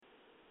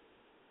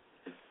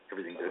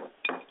Everything good?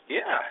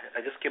 Yeah,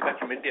 I just came back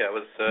from India. I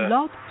was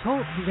Blog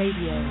Talk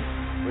Radio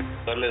with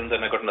Berlin,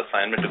 then I got an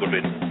assignment to go to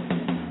India.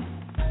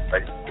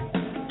 Right.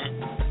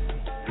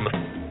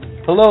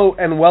 Hello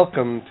and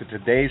welcome to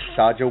today's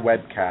Saja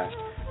webcast,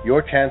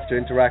 your chance to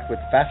interact with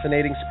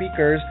fascinating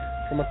speakers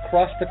from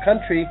across the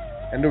country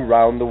and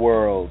around the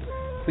world.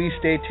 Please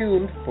stay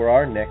tuned for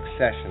our next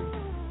session.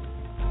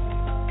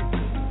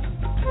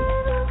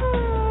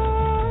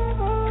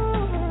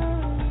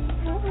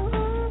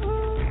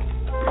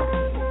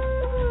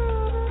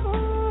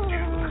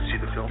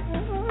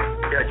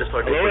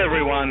 Hello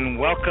everyone,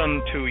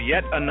 welcome to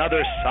yet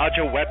another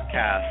Saja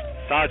webcast.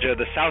 Saja,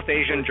 the South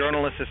Asian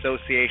Journalists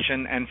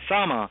Association, and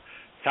SAMA,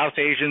 South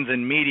Asians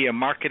in Media,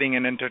 Marketing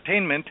and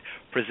Entertainment,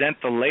 present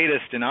the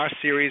latest in our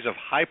series of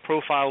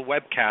high-profile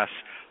webcasts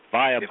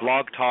via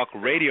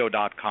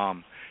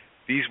blogtalkradio.com.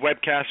 These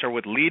webcasts are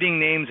with leading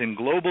names in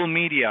global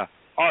media,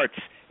 arts,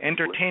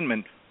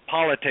 entertainment,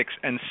 politics,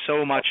 and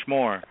so much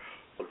more.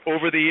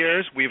 Over the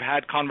years, we've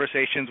had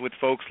conversations with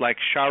folks like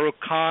Shah Rukh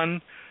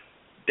Khan,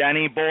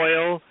 Danny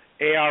Boyle,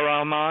 A.R.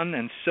 Rahman,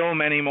 and so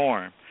many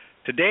more.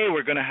 Today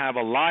we're going to have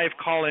a live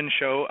call-in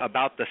show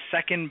about the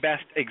second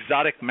best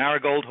exotic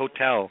Marigold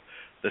Hotel,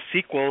 the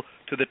sequel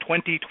to the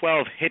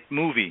 2012 hit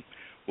movie.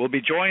 We'll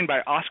be joined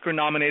by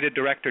Oscar-nominated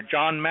director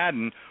John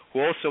Madden,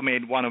 who also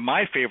made one of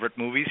my favorite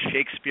movies,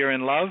 Shakespeare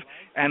in Love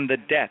and The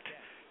Debt,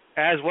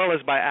 as well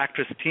as by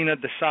actress Tina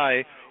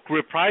Desai, who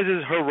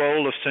reprises her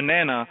role of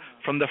Sunena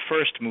from the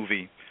first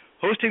movie.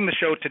 Hosting the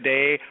show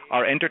today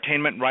are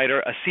entertainment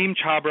writer Asim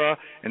Chhabra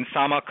and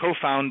SAMA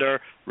co-founder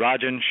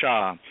Rajan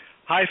Shah.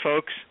 Hi,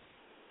 folks.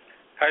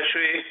 Hi,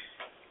 Shri.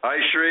 Hi,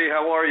 Shri.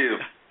 How are you?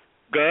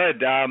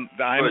 Good. I'm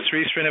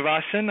Sri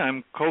Srinivasan.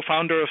 I'm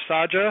co-founder of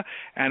Saja,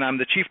 and I'm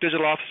the chief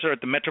digital officer at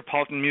the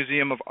Metropolitan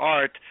Museum of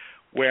Art,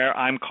 where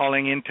I'm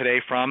calling in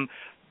today from.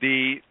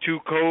 The two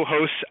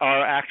co-hosts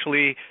are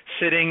actually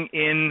sitting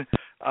in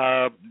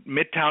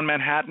Midtown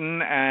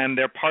Manhattan, and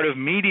they're part of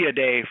Media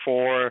Day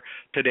for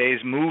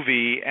today's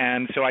movie,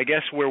 and so I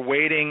guess we're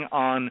waiting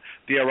on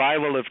the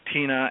arrival of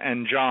Tina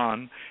and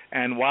John,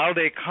 and while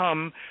they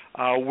come,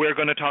 we're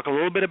going to talk a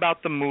little bit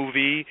about the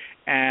movie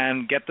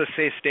and get the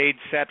stage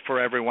set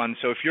for everyone.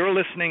 So if you're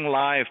listening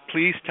live,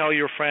 please tell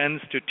your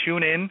friends to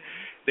tune in.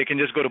 They can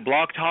just go to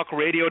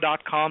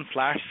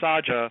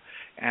blogtalkradio.com/Saja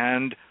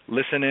and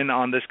listen in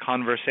on this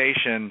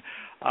conversation.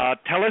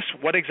 Tell us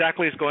what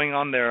exactly is going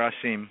on there,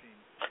 Asim.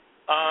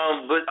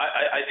 But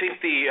I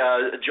think the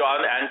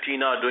John and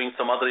Tina are doing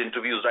some other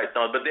interviews right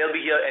now, but they'll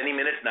be here any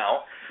minute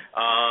now.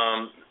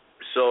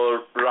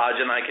 So Raj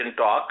and I can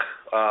talk.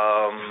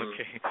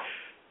 Okay.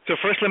 So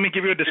first, let me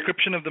give you a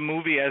description of the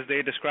movie as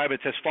they describe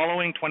it. It says,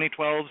 following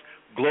 2012's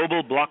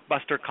global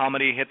blockbuster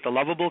comedy hit, the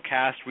lovable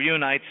cast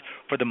reunites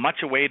for the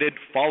much-awaited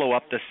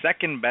follow-up, the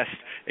second-best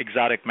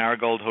exotic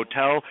Marigold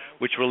Hotel,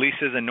 which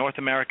releases in North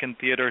American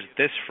theaters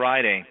this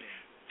Friday.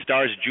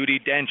 Stars Judi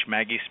Dench,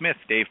 Maggie Smith,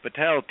 Dave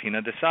Patel,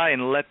 Tina Desai,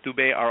 and Lilith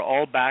Dubey are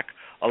all back,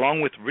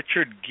 along with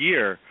Richard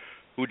Gere,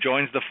 who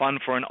joins the fun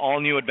for an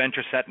all-new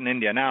adventure set in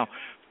India. Now,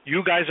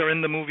 you guys are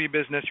in the movie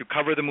business. You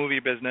cover the movie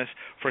business.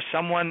 For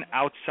someone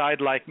outside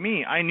like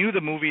me, I knew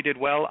the movie did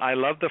well. I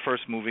loved the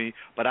first movie,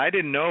 but I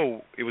didn't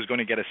know it was going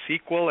to get a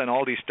sequel and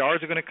all these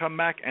stars are going to come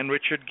back and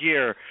Richard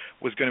Gere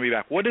was going to be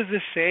back. What does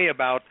this say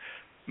about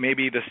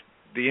maybe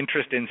the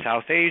interest in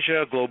South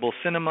Asia, global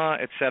cinema,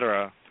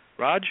 etc.?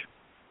 Raj?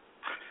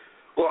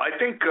 Well, I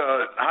think,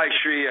 hi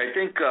Shri, I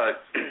think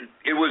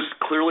it was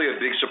clearly a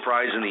big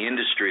surprise in the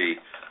industry.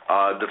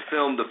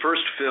 The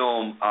first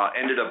film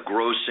ended up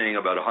grossing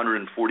about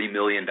 $140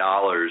 million,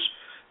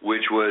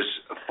 which was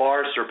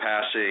far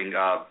surpassing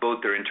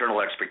both their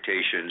internal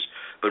expectations,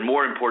 but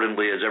more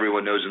importantly, as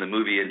everyone knows in the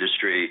movie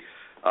industry,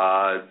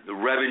 the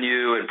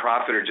revenue and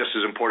profit are just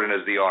as important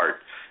as the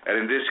art. And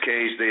in this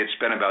case, they had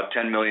spent about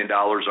 $10 million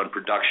on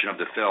production of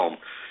the film.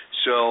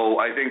 So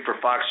I think for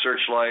Fox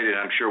Searchlight, and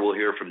I'm sure we'll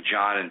hear from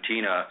John and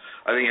Tina,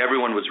 I think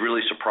everyone was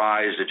really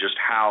surprised at just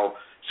how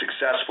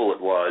successful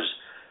it was.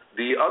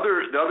 The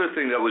other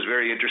thing that was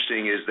very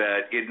interesting is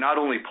that it not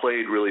only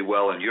played really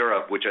well in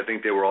Europe, which I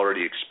think they were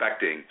already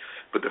expecting,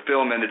 but the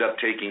film ended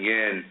up taking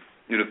in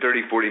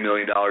 $30-40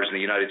 million in the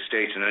United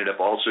States and ended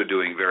up also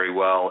doing very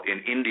well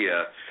in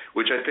India,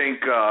 which I think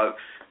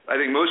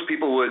most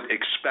people would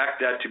expect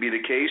that to be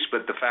the case,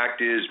 but the fact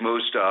is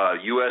most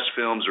U.S.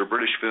 films or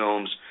British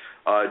films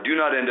do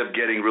not end up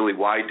getting really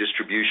wide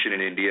distribution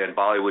in India, and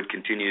Bollywood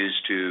continues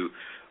to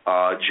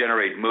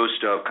generate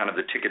most of kind of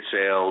the ticket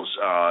sales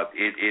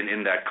in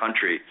that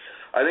country.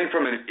 I think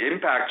from an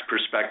impact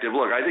perspective,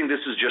 look, I think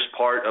this is just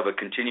part of a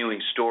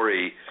continuing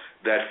story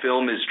that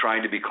film is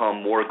trying to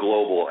become more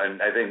global, and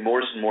I think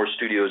more and more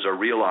studios are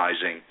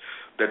realizing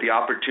that the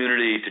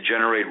opportunity to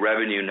generate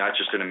revenue, not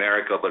just in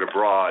America but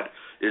abroad,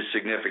 is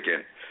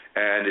significant.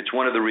 And it's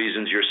one of the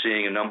reasons you're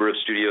seeing a number of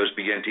studios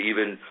begin to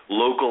even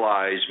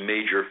localize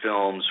major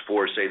films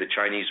for, say, the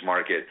Chinese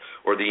market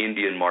or the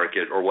Indian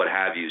market or what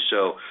have you.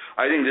 So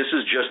I think this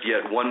is just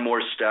yet one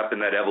more step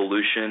in that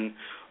evolution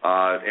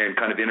and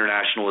kind of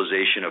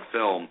internationalization of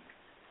film.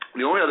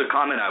 The only other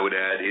comment I would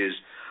add is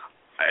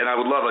and I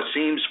would love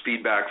Asim's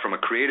feedback from a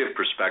creative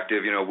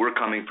perspective. We're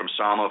coming from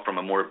Sama from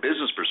a more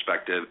business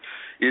perspective.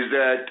 Is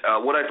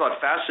that what I thought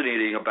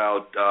fascinating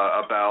about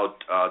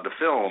the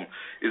film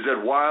is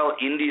that while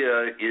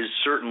India is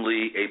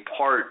certainly a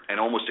part and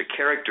almost a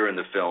character in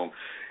the film,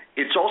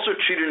 it's also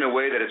treated in a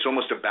way that it's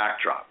almost a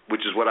backdrop,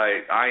 which is what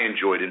I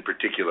enjoyed in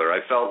particular. I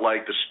felt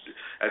like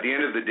at the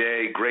end of the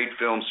day, great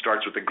film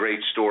starts with a great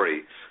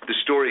story. The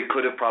story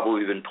could have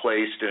probably been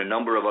placed in a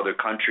number of other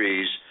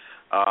countries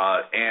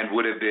and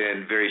would have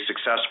been very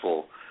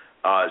successful.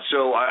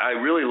 So I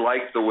really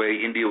liked the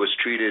way India was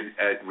treated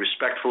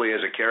respectfully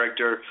as a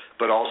character,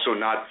 but also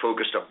not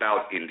focused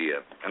about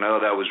India. And I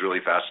thought that was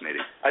really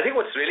fascinating. I think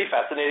what's really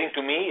fascinating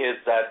to me is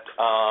that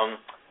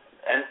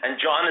and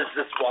John is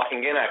just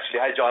walking in,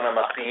 actually. Hi, John. I'm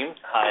Asim.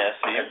 Hi,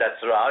 Asim. And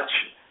that's Raj.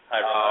 Hi,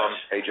 Raj.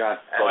 Hey, John.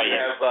 And we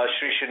have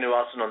Sri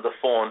Srinivasan on the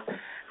phone.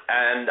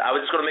 And I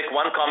was just going to make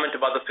one comment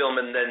about the film,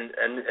 and then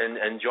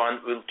and John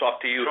will talk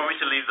to you. You want me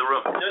to leave the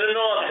room?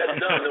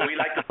 No. We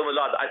like the film a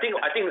lot. I think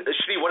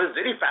Sri, what is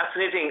very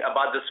fascinating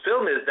about this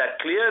film is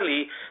that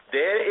clearly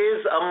there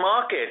is a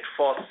market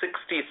for 60,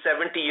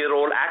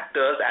 70-year-old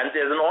actors, and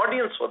there's an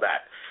audience for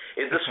that.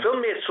 This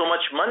film made so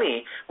much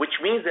money, which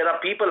means there are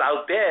people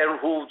out there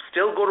who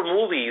still go to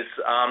movies.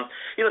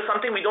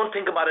 Something we don't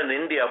think about in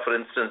India, for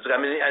instance. I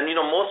mean, and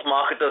most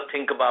marketers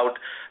think about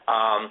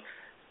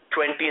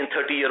 20 and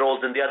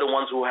 30-year-olds, and they are the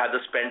ones who have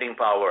the spending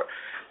power.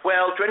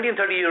 Well, 20 and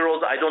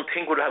 30-year-olds, I don't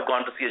think would have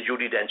gone to see a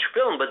Judi Dench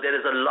film, but there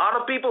is a lot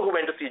of people who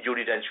went to see a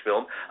Judi Dench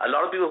film, a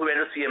lot of people who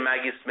went to see a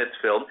Maggie Smith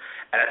film,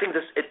 and I think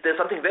there's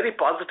something very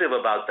positive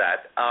about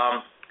that.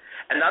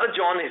 Another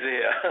John is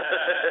here.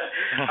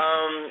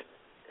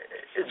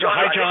 John,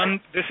 hi,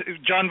 John.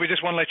 John, we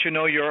just want to let you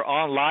know you're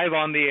live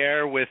on the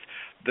air with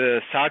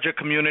the Saja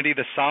community,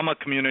 the Sama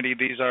community.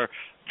 These are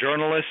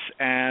journalists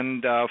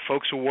and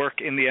folks who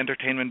work in the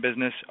entertainment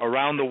business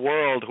around the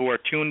world who are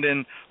tuned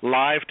in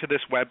live to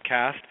this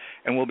webcast,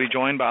 and will be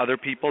joined by other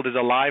people. There's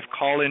a live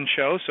call-in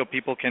show, so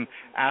people can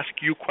ask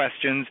you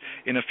questions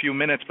in a few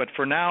minutes. But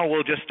for now,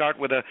 we'll just start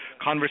with a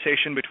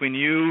conversation between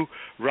you,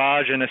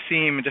 Raj, and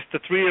Asim, just the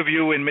three of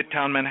you in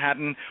Midtown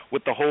Manhattan,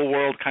 with the whole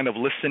world kind of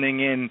listening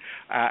in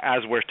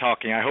as we're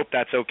talking. I hope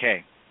that's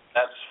okay.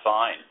 That's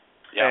fine.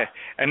 Yeah.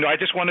 And I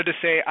just wanted to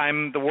say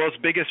I'm the world's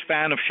biggest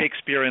fan of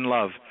Shakespeare in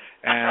Love.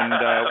 And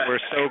we're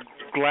so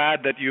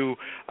glad that you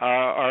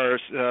are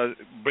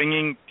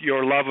bringing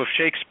your love of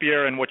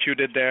Shakespeare and what you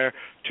did there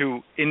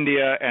to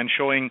India and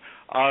showing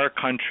our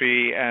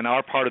country and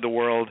our part of the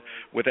world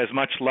with as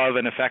much love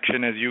and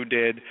affection as you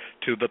did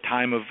to the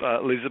time of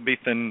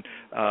Elizabethan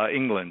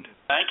England.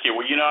 Thank you.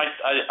 Well,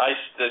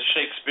 the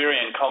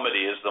Shakespearean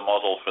comedy is the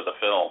model for the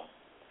film.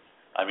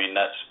 I mean,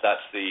 that's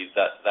the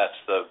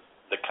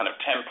kind of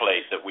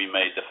template that we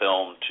made the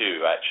film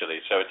to,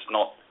 actually. So it's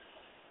not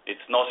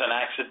an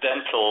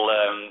accidental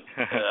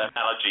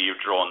analogy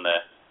you've drawn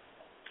there.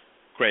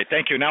 Great,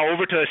 thank you. Now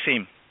over to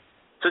Asim.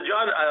 So,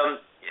 John,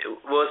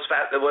 what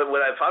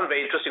I found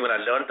very interesting when I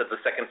learned that the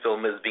second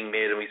film is being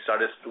made and we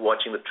started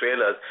watching the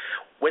trailers,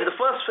 when the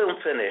first film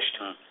finished,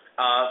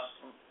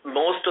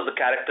 most of the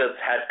characters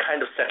had kind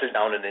of settled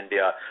down in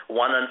India.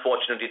 One,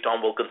 unfortunately,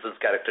 Tom Wilkinson's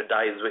character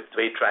dies. It's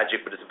very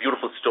tragic, but it's a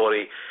beautiful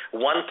story.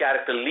 One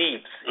character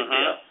leaves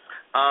India.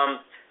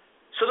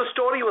 So the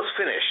story was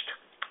finished.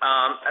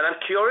 And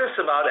I'm curious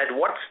about at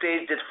what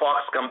stage did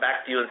Fox come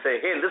back to you and say,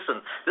 hey,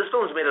 listen, this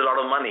film's made a lot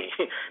of money,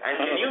 and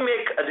can you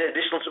make an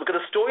additional, because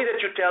the story that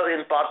you tell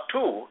in part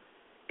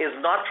 2 is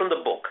not from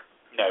the book.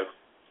 No.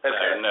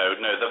 Okay. No.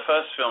 The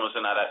first film is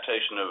an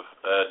adaptation of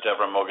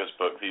Deborah Mogger's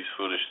book, These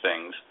Foolish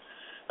Things.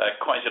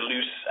 Quite a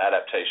loose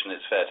adaptation,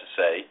 it's fair to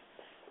say.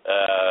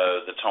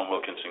 The Tom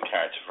Wilkinson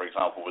character, for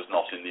example, was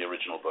not in the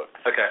original book.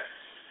 Okay.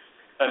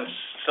 And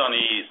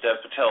Sonny Dev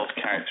Patel's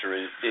character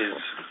is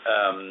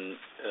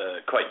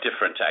quite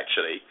different,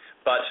 actually.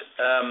 But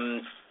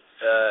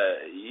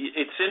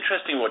it's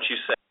interesting what you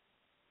say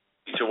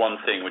to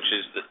one thing, which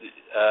is that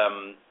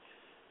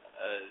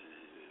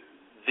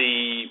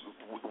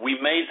we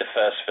made the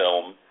first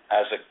film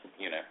as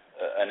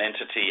an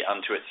entity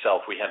unto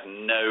itself. We had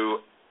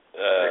no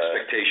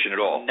expectation at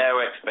all.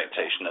 No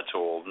expectation at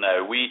all.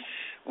 No, we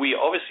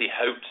obviously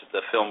hoped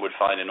the film would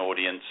find an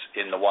audience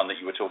in the one that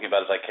you were talking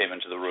about as I came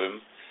into the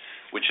room,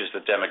 which is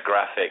the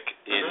demographic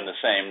in the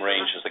same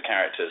range as the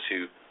characters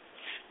who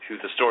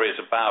the story is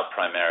about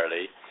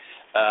primarily.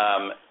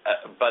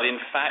 But in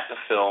fact,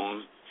 the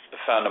film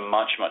found a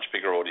much, much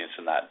bigger audience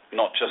than that,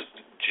 not just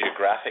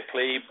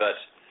geographically, but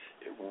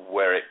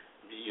where it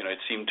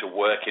seemed to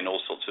work in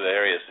all sorts of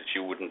areas that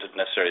you wouldn't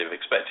necessarily have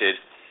expected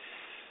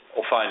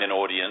or find an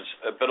audience,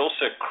 but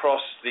also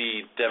across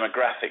the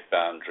demographic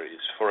boundaries.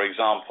 For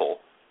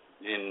example,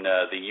 in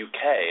the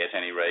UK, at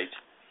any rate,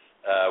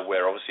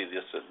 where obviously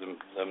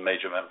the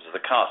major members of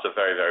the cast are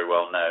very, very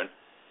well known,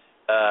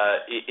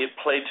 it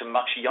played to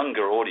much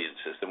younger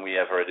audiences than we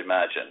ever had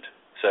imagined.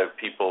 So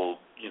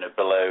people,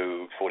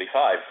 below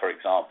 45, for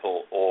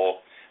example,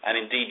 and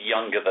indeed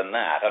younger than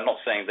that. I'm not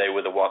saying they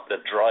were the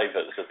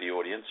drivers of the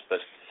audience,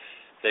 but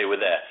they were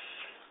there.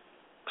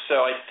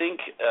 So I think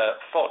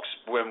Fox,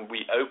 when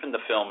we opened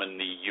the film in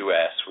the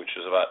US, which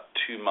was about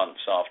 2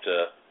 months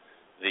after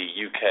the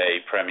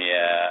UK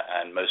premiere,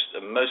 and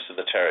most of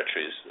the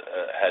territories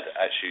had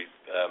actually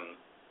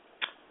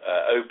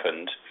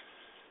opened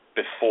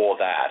before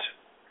that.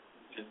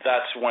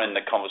 That's when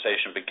the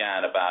conversation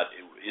began about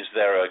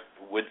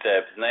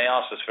and they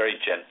asked us very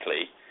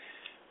gently,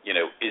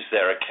 is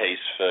there a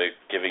case for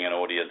giving an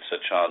audience a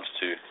chance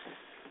to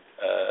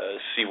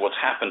see what's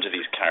happened to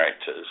these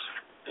characters?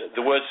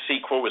 The word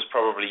sequel was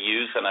probably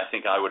used, and I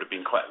think I was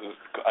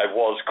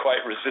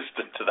quite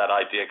resistant to that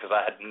idea, because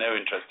I had no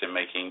interest in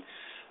making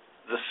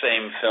the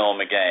same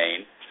film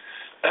again,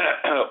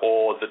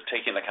 or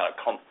taking the kind of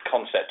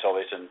concept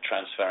of it and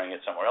transferring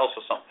it somewhere else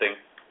or something.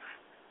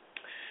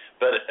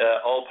 But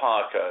Ol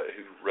Parker,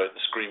 who wrote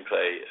the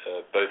screenplay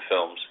of both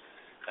films,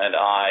 and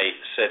I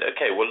said,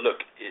 okay, well,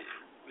 look,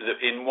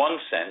 in one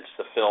sense,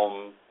 the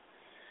film,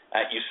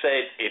 you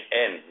say it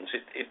ends.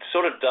 It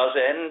sort of does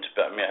end,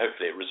 but I mean,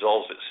 hopefully it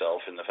resolves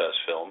itself in the first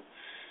film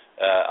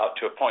up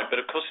to a point. But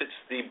of course, it's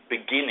the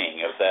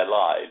beginning of their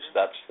lives.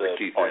 That's the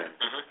point.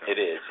 It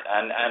is,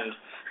 and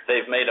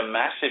they've made a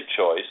massive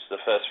choice.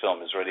 The first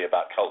film is really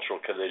about cultural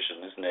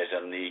collision, isn't it?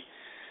 And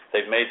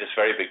they've made this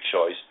very big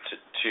choice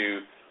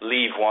to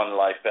leave one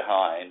life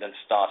behind and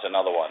start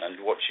another one.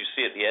 And what you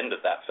see at the end of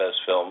that first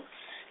film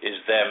is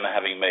them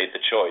having made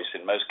the choice,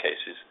 in most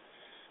cases,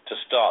 to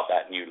start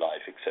that new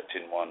life, except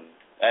in one.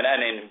 And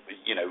in,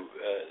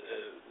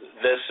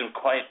 there's some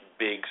quite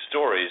big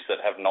stories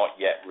that have not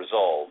yet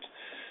resolved.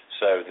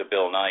 So the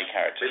Bill Nye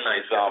character, for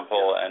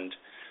example, and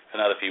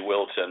Penelope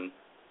Wilton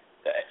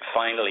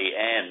finally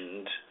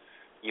end,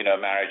 a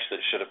marriage that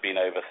should have been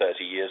over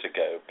 30 years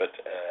ago, but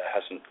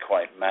hasn't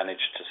quite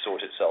managed to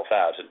sort itself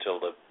out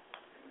until the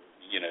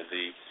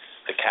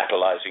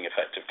catalyzing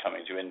effect of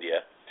coming to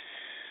India.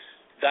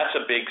 That's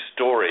a big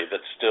story that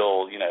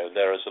still,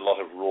 there is a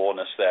lot of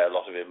rawness there, a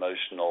lot of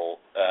emotional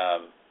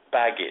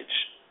baggage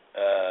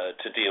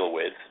to deal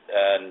with,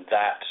 and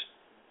that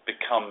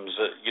becomes,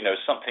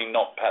 something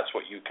not perhaps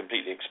what you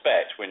completely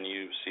expect when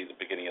you see the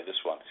beginning of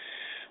this one.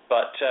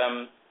 But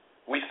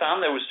we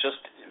found it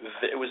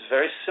was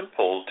very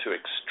simple to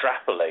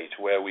extrapolate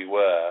where we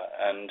were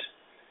and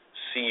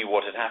see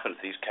what had happened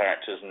to these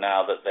characters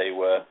now that they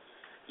were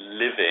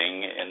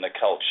living in the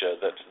culture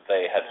that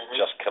they had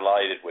just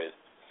collided with.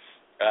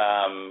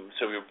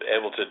 So we were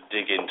able to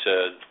dig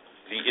into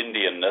the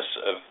Indianness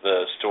of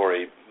the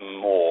story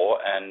more,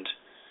 and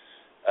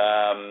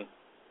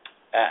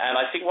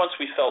I think once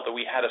we felt that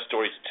we had a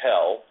story to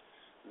tell,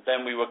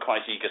 then we were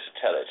quite eager to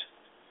tell it.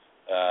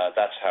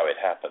 That's how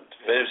it happened.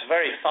 But it was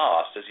very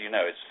fast, as you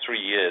know. It's 3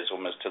 years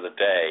almost to the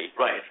day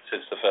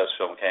since the first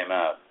film came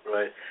out.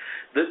 Right.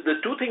 The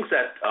two things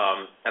that,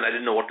 and I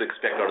didn't know what to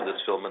expect out of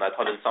this film, and I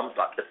thought at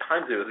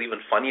times it was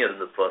even funnier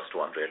than the first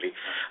one, really.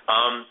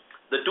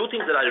 The two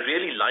things that I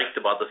really liked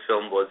about the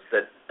film were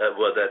that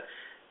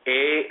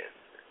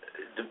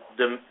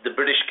the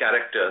British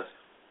characters,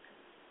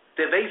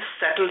 they're very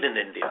settled in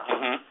India,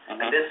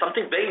 and there's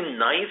something very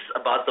nice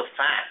about the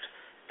fact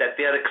that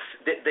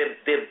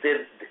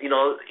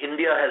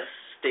India has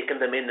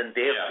taken them in and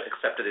they've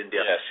accepted India,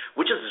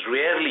 which is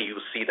rarely you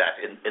see that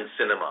in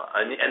cinema.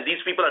 And these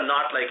people are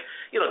not like,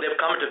 they've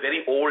come at a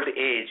very old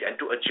age, and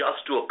to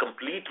adjust to a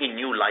completely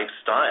new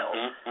lifestyle.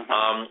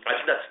 I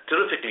think that's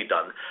terrifically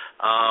done.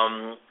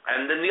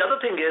 And then the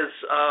other thing is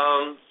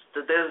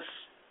that there's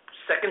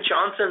second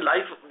chance in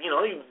life.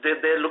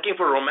 They're looking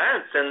for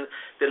romance, and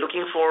they're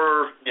looking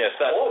for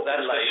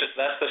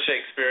that's the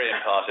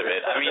Shakespearean part of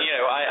it. I mean,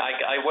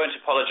 I won't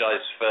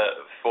apologize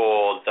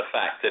for the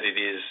fact that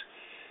it is.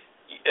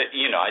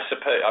 I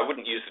suppose I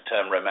wouldn't use the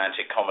term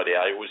romantic comedy.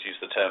 I always use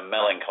the term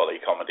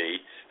melancholy comedy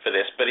for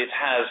this, but it's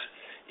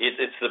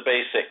the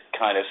basic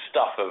kind of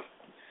stuff of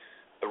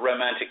a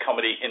romantic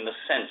comedy in the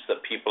sense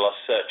that people are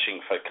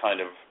searching for kind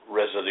of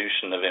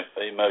resolution of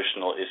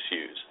emotional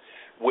issues,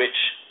 which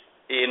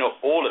in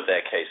all of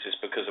their cases,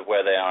 because of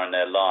where they are in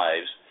their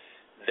lives,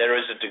 there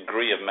is a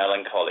degree of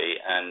melancholy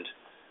and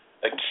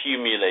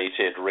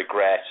accumulated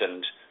regret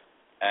and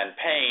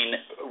pain,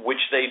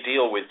 which they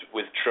deal with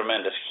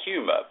tremendous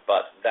humor,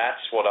 but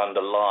that's what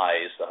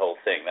underlies the whole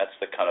thing. That's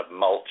the kind of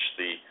mulch,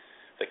 the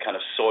kind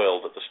of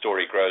soil that the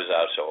story grows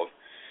out of.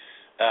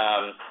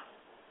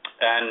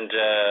 And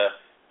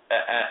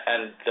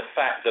the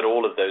fact that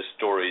all of those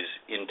stories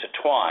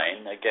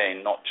intertwine,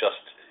 again, not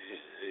just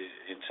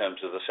in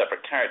terms of the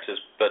separate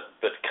characters, but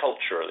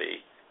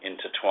culturally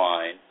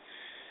intertwine,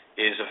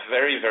 is a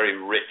very, very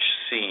rich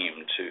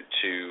seam to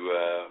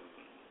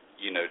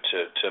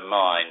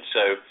mine.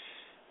 So,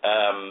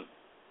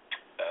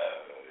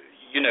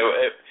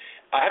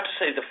 I have to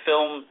say the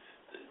film,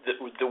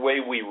 the way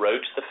we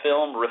wrote the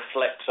film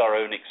reflects our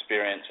own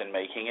experience in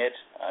making it.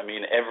 I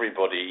mean,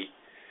 everybody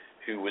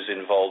who was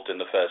involved in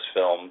the first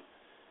film,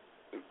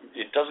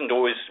 it doesn't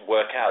always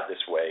work out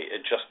this way.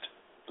 It just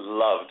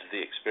loved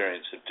the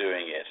experience of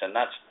doing it, and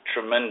that's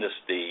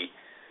tremendously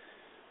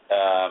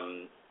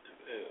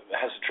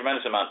has a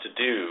tremendous amount to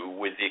do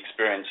with the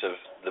experience of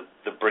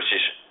the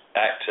British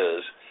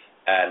actors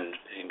and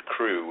in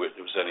crew, it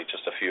was only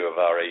just a few of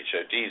our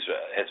HODs,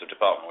 heads of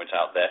department, went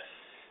out there,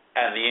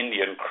 and the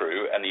Indian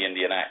crew and the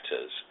Indian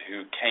actors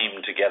who came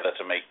together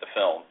to make the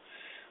film.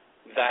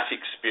 That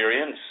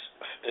experience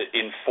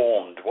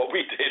informed what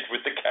we did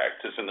with the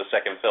characters in the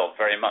second film,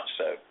 very much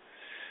so.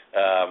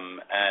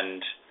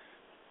 And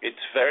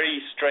it's very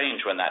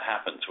strange when that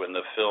happens, when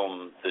the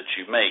film that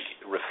you make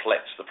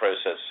reflects the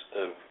process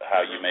of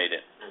how you made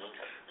it.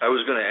 I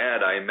was going to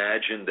add, I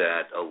imagine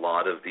that a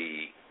lot of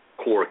the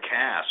core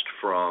cast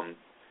from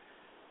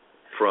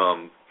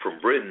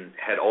Britain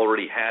had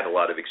already had a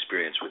lot of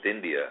experience with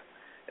India,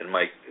 and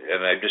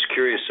I'm just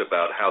curious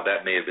about how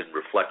that may have been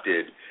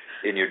reflected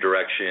in your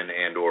direction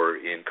and or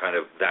in kind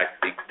of that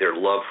their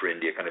love for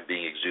India kind of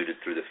being exuded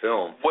through the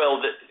film.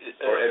 Well,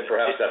 and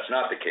perhaps that's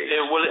not the case.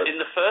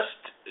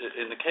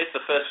 In the case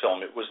of the first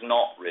film, it was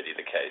not really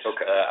the case.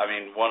 Okay. I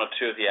mean, one or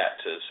two of the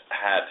actors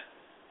had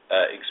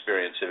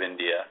experience of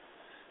India,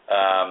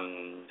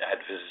 had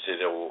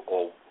visited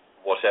or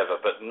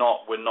whatever, but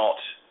we're not.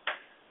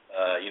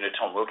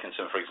 Tom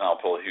Wilkinson, for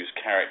example, whose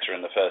character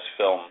in the first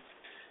film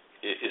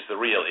is the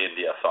real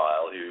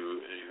India-phile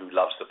who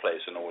loves the place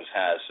and always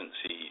has since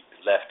he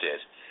left it,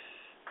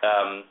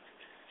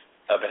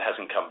 but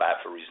hasn't come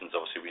back for reasons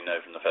obviously we know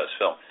from the first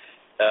film.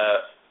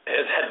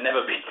 Had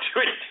never been to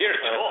India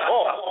at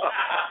all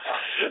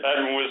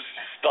and was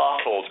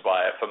startled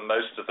by it for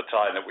most of the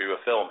time that we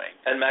were filming.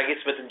 And Maggie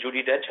Smith and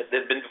Judi Dench, had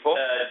they been before?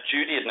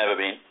 Judy had never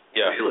been.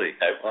 Yeah. Really?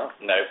 No. Wow.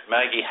 No.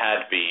 Maggie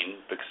had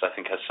been, because I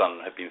think her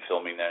son had been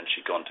filming there and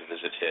she'd gone to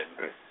visit him.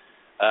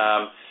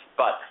 Right.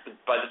 But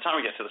by the time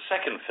we get to the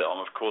second film,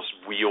 of course,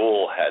 we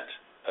all had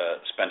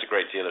spent a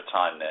great deal of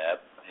time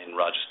there, in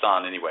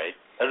Rajasthan anyway.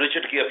 And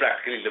Richard Gere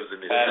practically lives in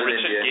India. And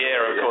Richard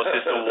Gere, of course,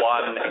 is the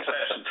one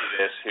exception to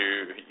this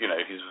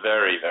who's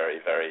very, very,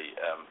 very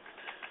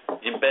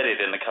embedded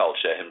in the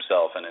culture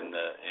himself and in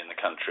the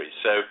country.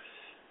 So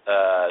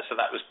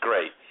that was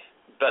great.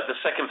 But the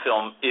second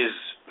film is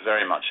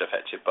very much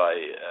affected by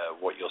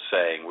what you're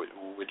saying,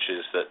 which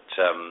is that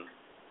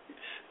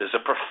there's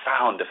a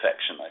profound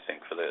affection, I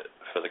think, for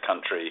the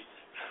country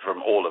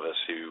from all of us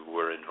who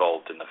were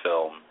involved in the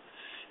film.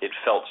 It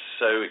felt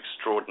so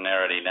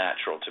extraordinarily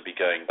natural to be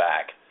going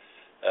back.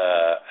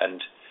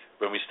 And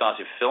when we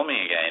started filming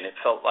again, it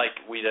felt like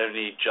we'd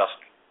only just,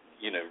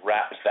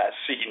 wrapped that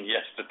scene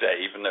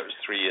yesterday, even though it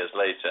was 3 years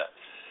later.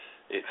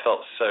 It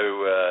felt so,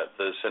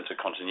 the sense of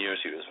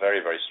continuity was very,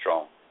 very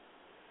strong.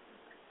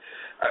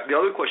 The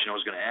other question I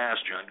was going to ask,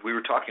 John, we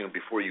were talking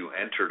before you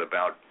entered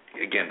about,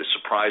 again, the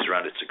surprise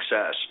around its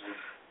success.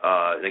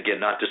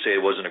 Again, not to say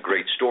it wasn't a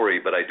great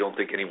story, but I don't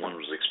think anyone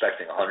was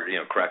expecting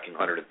cracking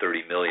 $130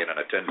 million on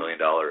a $10 million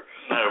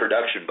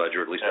production budget,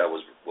 or at least that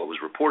was what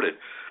was reported.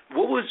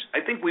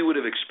 I think we would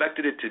have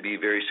expected it to be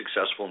very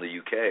successful in the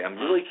UK. I'm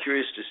really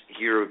curious to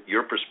hear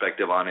your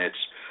perspective on its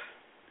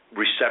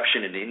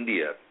reception in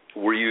India.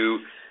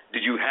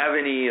 Did you have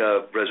any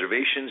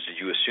reservations?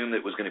 Did you assume that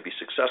it was going to be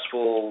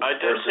successful? I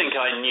don't think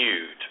I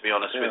knew, to be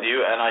honest with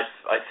you, and I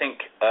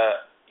think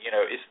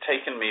it's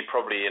taken me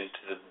probably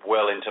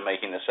into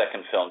making the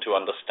second film to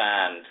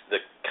understand the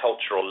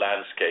cultural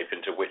landscape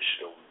into which,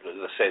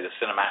 let's say, the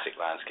cinematic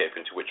landscape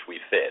into which we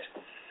fit.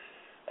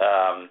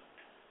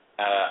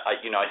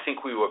 I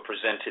think we were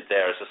presented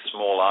there as a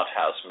small art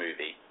house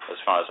movie, as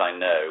far as I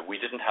know. We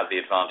didn't have the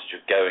advantage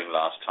of going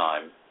last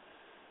time,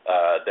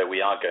 though we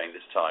are going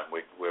this time.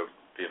 We're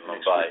in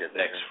Mumbai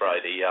next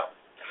Friday,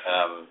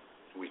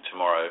 week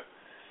tomorrow,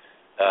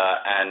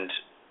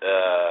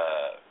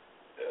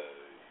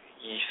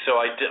 so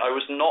I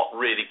was not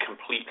really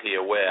completely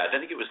aware. I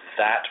don't think it was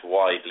that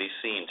widely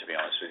seen, to be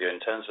honest with you, in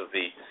terms of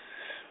the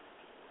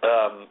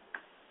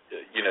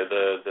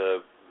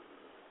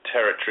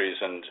territories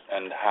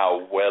and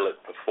how well it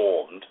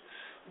performed.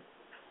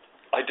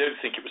 I don't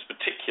think it was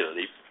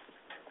particularly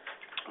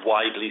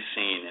widely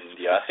seen in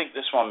India. I think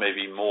this one may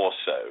be more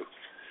so.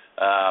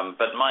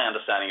 But my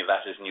understanding of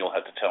that is, and you'll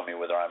have to tell me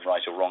whether I'm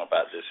right or wrong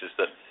about this, is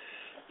that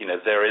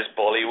there is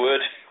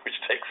Bollywood, which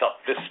takes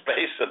up this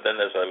space, and then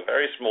there's a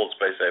very small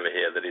space over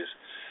here that is,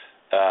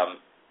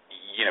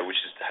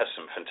 which has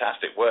some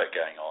fantastic work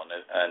going on.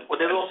 Well,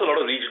 there's also a lot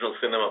of regional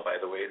cinema, by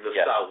the way, in the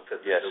south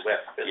and the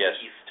west and the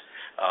east,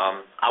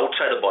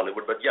 outside of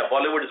Bollywood. But yeah,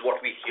 Bollywood is what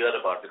we hear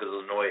about because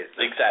of the noise.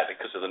 Exactly,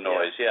 because of the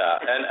noise.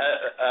 Yeah. And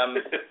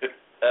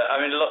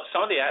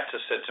some of the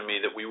actors said to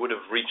me that we would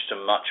have reached a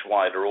much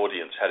wider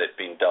audience had it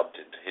been dubbed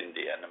into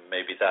Hindi, and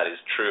maybe that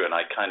is true, and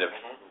I kind of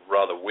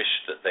rather wish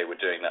that they were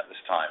doing that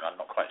this time. I'm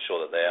not quite sure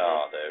that they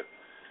are, though.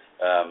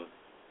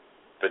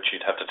 But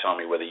you'd have to tell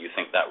me whether you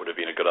think that would have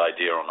been a good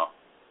idea or not.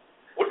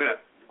 Go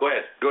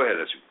ahead. Go ahead,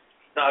 Asu.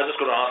 No, I was just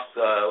going to ask,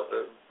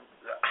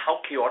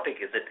 how chaotic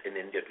is it in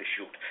India to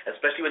shoot,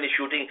 especially when you're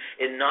shooting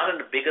not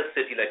in a bigger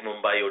city like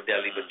Mumbai or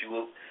Delhi, but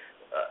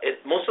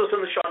most of the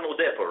film is shot in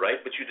Udaipur,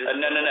 right? But you did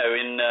no.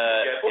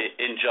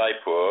 In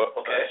Jaipur.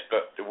 Okay.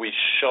 But we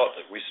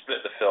split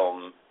the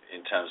film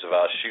in terms of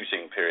our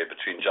shooting period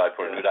between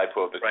Jaipur and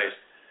Udaipur because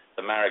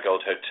the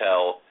Marigold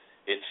Hotel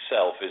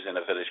itself is in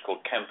a village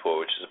called Kempur,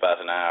 which is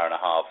about an hour and a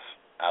half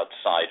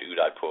outside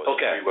Udaipur.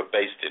 Okay. We were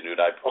based in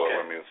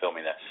Udaipur when we were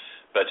filming there.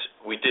 But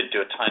we did do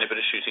a tiny bit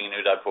of shooting in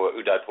Udaipur.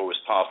 Udaipur was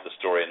part of the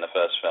story in the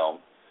first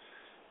film,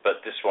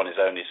 but this one is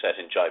only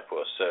set in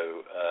Jaipur.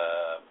 So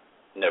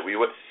no, we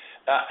were,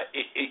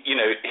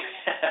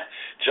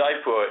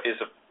 Jaipur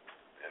is a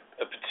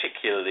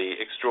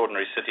particularly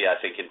extraordinary city, I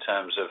think, in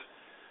terms of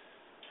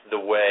the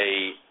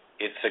way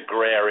its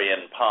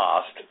agrarian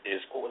past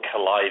is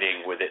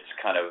colliding with its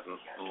kind of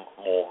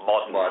more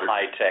modern.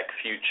 high-tech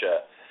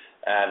future,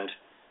 and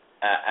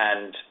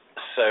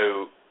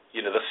so.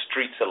 The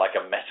streets are like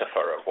a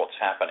metaphor of what's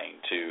happening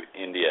to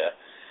India.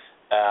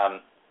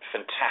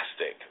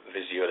 Fantastic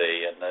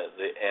visually, and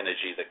the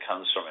energy that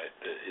comes from it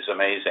is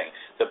amazing.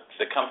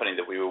 The company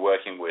that we were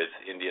working with,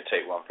 India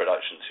Take One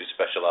Productions, who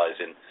specialize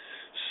in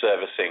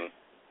servicing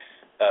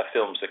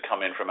films that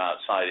come in from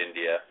outside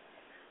India,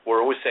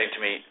 were always saying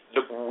to me,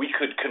 look, we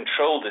could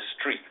control this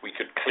street. We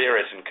could clear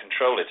it and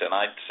control it. And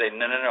I'd say,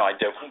 no, I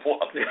don't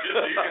want to do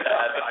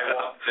that. I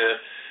want to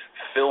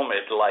film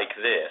it like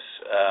this,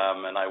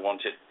 and I want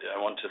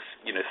to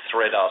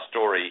thread our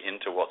story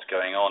into what's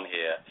going on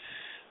here.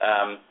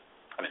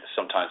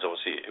 Sometimes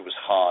obviously it was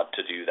hard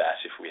to do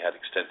that if we had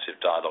extensive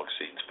dialogue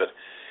scenes, but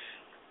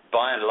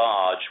by and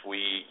large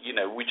we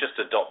just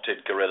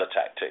adopted guerrilla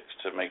tactics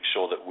to make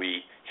sure that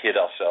we hid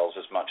ourselves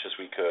as much as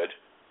we could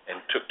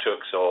in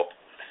tuk-tuks or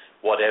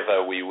whatever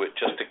we would,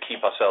 just to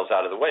keep ourselves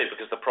out of the way,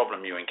 because the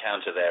problem you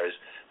encounter there is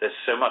there's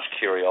so much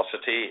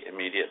curiosity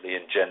immediately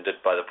engendered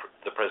by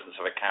the presence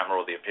of a camera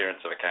or the appearance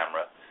of a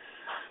camera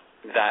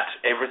that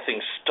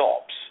everything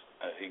stops.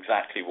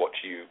 Exactly what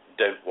you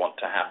don't want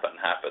to happen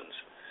happens,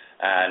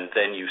 and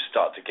then you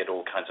start to get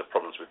all kinds of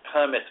problems with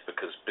permits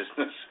because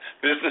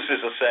businesses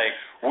are saying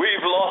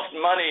we've lost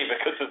money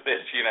because of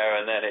this,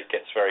 and then it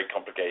gets very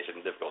complicated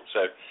and difficult.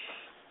 So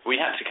we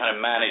had to kind of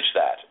manage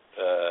that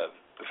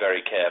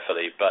very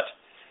carefully, but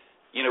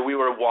we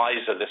were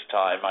wiser this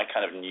time. I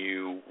kind of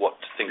knew what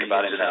to think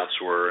about it.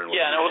 Were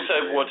and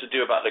also what to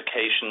do about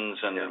locations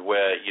and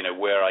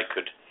where I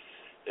could.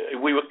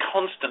 We were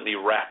constantly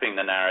wrapping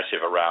the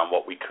narrative around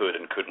what we could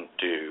and couldn't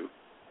do,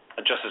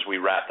 just as we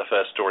wrapped the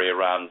first story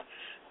around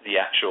the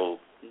actual,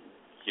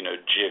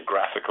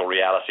 geographical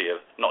reality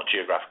of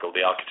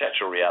the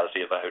architectural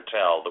reality of the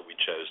hotel that we'd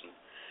chosen.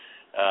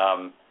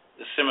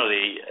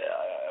 Similarly,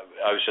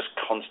 I was just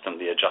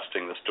constantly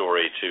adjusting the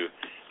story to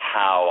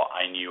how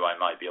I knew I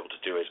might be able to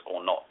do it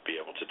or not be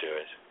able to do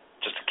it,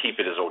 just to keep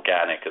it as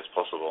organic as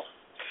possible.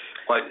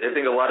 Well, I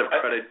think a lot of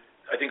credit.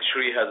 I think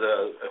Shri has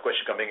a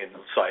question coming in.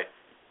 Sorry.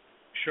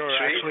 Sure.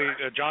 Actually,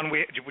 John,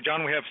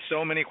 we have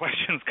so many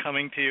questions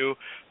coming to you,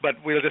 but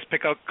we'll just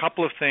pick a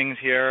couple of things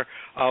here.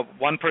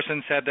 One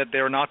person said that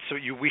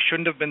we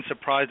shouldn't have been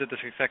surprised at the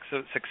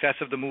success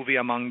of the movie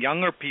among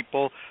younger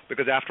people,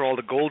 because after all,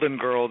 the Golden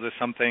Girls is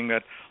something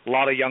that a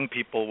lot of young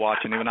people watch,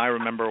 and even I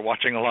remember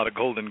watching a lot of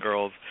Golden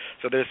Girls.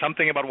 So there's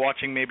something about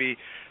watching, maybe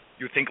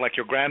you think like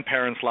your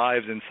grandparents'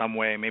 lives in some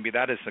way. Maybe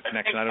that is the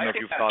connection. I don't know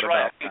if you've thought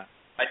about that.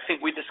 I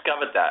think we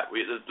discovered that.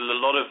 A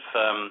lot of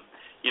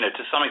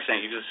to some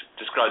extent, you just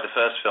described the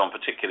first film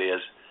particularly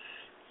as,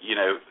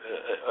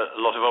 a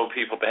lot of old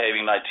people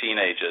behaving like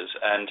teenagers,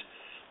 and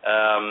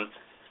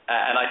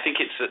I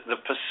think it's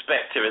the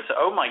perspective. It's,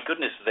 oh my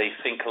goodness, they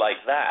think like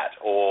that,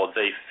 or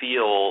they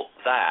feel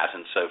that,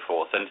 and so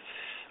forth. And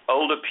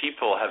older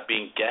people have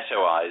been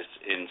ghettoized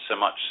in so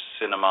much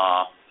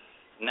cinema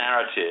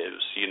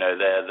narratives.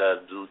 They're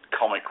the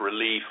comic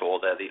relief, or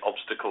they're the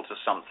obstacle to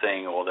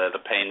something, or they're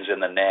the pains in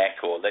the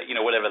neck, or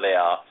whatever they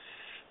are.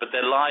 But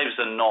their lives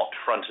are not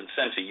front and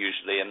center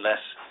usually,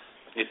 unless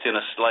it's in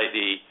a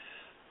slightly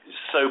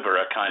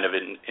soberer kind of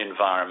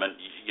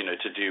environment,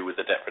 to do with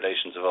the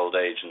depredations of old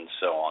age and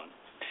so on.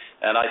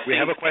 And we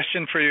have a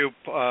question for you,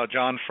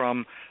 John,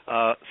 from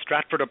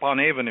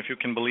Stratford-upon-Avon, if you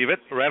can believe it.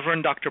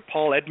 Reverend Dr.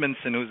 Paul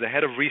Edmondson, who's the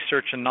head of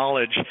research and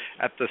knowledge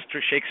at the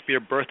Shakespeare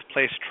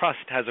Birthplace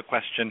Trust, has a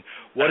question.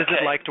 What is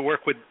it like to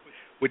work with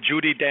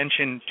Judi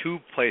Dench in two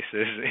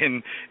places,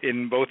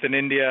 in both in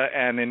India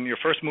and in your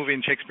first movie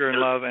in Shakespeare in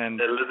Love and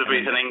Elizabeth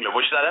in England?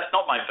 Which that's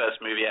not my first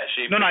movie,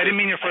 actually. No, I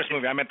didn't mean your first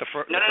movie. I meant the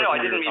first. No, I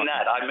didn't mean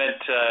that. I meant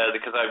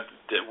because I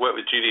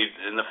worked with Judi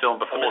in the film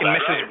before in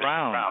that. Mrs.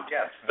 Brown.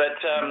 Yes. But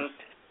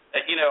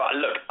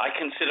look, I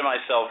consider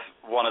myself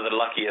one of the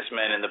luckiest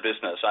men in the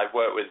business. I've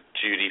worked with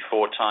Judi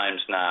 4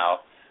 times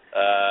now,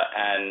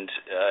 and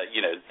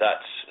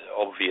that's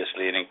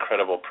obviously an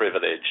incredible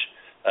privilege.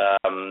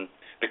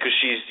 Because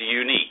she's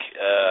unique,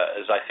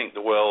 as I think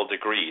the world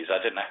agrees. I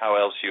don't know how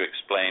else you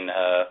explain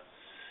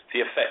the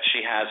effect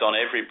she has on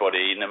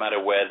everybody, no matter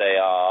where they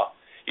are.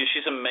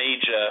 She's a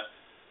major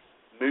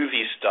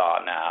movie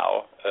star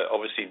now.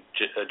 Obviously,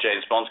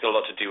 James Bond's got a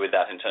lot to do with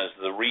that in terms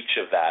of the reach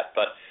of that.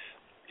 But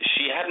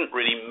she hadn't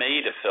really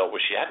made a film.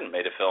 Well, she hadn't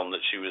made a film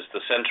that she was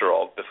the center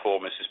of before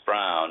Mrs.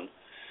 Brown,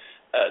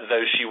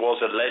 though she was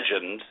a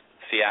legend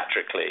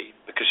theatrically,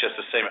 because she has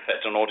the same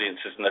effect on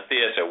audiences in the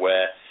theater,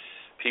 where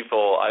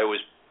people, I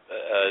always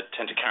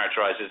tend to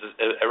characterize as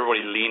everybody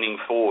leaning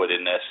forward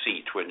in their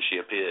seat when she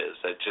appears.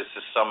 There's just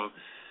some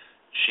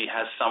she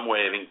has some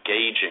way of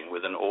engaging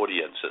with an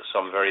audience at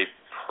some very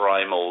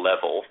primal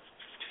level.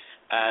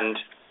 And,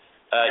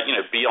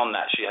 beyond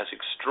that, she has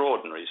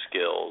extraordinary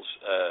skills,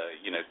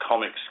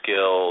 comic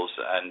skills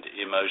and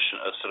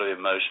sort of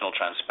emotional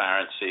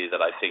transparency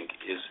that I think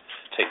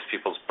takes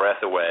people's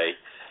breath away.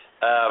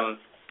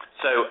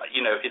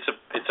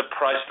 It's a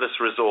priceless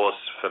resource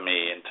for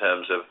me in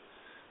terms of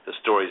the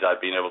stories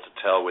I've been able to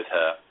tell with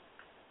her.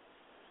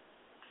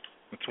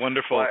 It's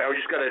wonderful. Well, I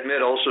just got to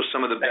admit, also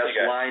some of the best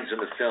lines in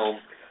the film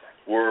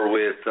were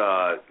with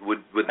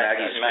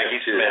Maggie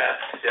Smith.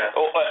 Yeah.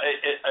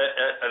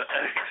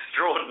 An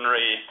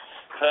extraordinary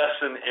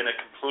person in a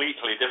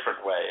completely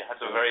different way. Has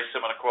a very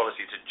similar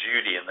quality to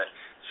Judy in the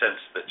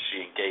sense that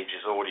she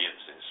engages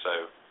audiences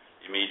so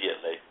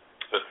immediately,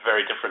 but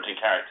very different in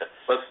character.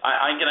 But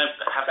I'm going to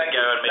have to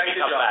go and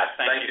maybe come back.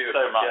 Thank you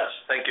so much.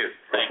 Yeah, thank you.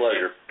 My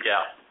pleasure.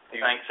 Yeah.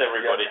 Thanks,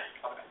 everybody.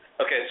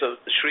 Yeah. Okay, so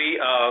Shri,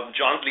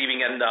 John's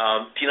leaving and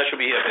Tina should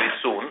be here very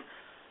soon.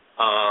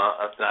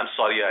 I'm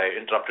sorry I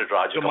interrupted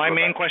Raj. So my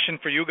main question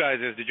for you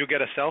guys is, did you get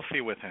a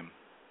selfie with him?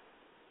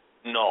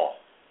 No.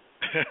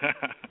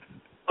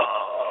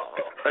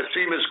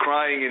 Asim is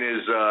crying in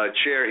his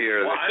chair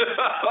here. Well,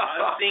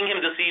 I'm seeing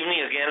him this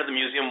evening again at the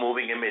museum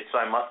moving image,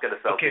 so I must get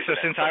a selfie. Okay, so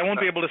since I won't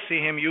be able to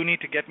see him, you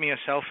need to get me a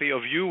selfie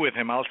of you with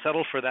him. I'll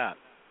settle for that.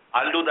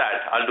 I'll do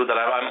that.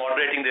 I'm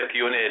moderating the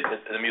Q&A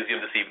at the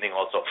museum this evening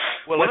also.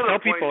 Well, let's tell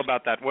people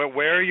about that.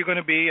 Where are you going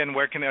to be, and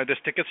are there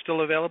tickets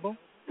still available?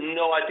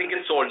 No, I think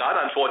it's sold out,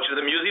 unfortunately.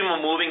 The Museum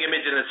of Moving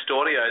Image in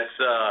Astoria,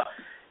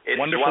 it's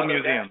wonderful one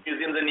museum. of the best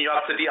museums in New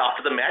York City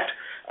after the Met.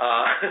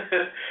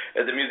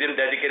 The museum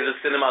dedicated to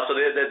cinema. So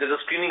there's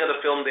a screening of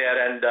the film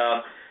there, and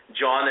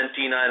John and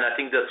Tina and I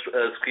think the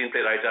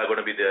screenplay writer are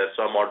going to be there.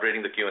 So I'm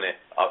moderating the Q&A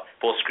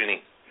post-screening.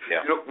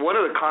 Yeah. One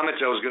of the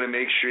comments I was going to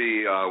make,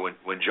 Shri,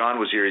 when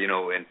John was here,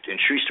 and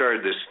Shri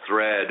started this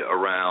thread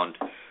around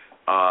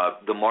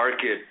the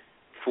market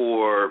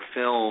for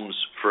films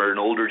for an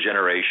older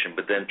generation,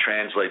 but then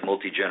translate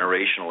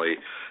multi-generationally.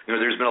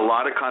 There's been a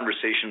lot of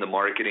conversation in the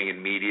marketing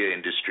and media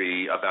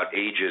industry about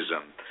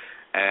ageism,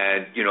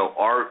 and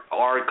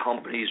are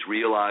companies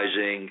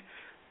realizing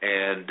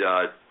and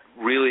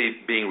really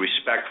being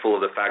respectful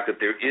of the fact that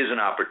there is an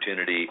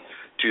opportunity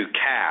to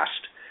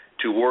cast,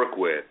 to work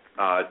with,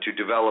 to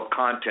develop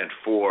content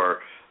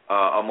for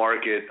a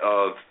market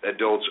of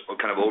adults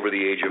kind of over the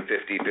age of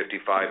 50,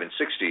 55, and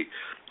 60.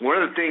 One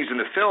of the things in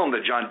the film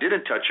that John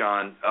didn't touch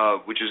on,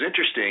 which is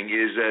interesting,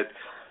 is that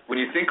when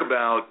you think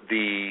about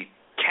the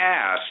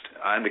cast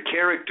and the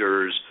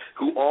characters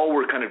who all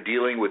were kind of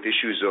dealing with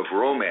issues of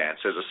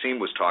romance, as Asim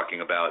was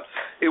talking about,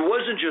 it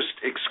wasn't just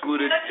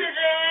excluded.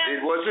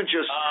 It wasn't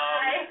just.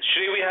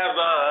 Shri, we have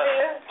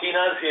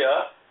Tina's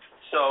here.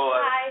 So,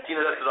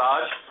 Tina, that's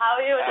Raj. How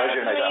are you?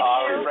 Pleasure.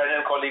 Our friend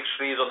and colleague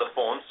Shri is on the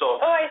phone. So,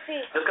 I see.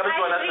 Just come and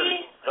join us.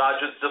 Raj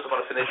is just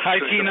about to finish. Hi,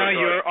 Tina.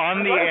 You're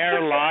on the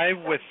air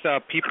live with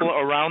people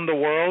around the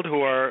world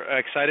who are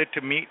excited to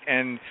meet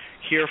and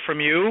hear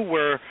from you.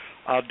 We're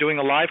doing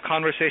a live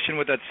conversation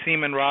with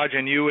Asim and Raj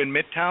and you in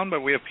Midtown, but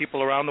we have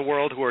people around the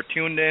world who are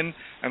tuned in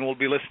and will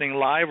be listening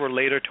live or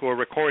later to a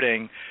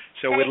recording.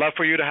 So we'd love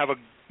for you to have a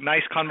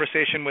nice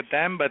conversation with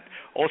them, but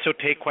also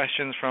take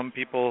questions from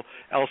people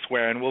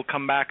elsewhere, and we'll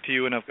come back to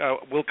you and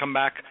we'll come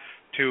back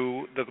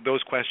to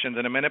those questions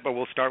in a minute, but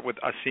we'll start with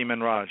Asim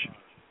and Raj.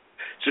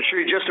 So,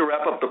 Shri, just to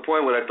wrap up the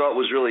point, what I thought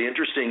was really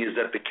interesting is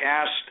that the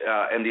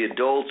cast and the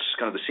adults,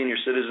 kind of the senior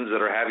citizens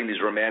that are having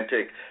these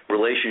romantic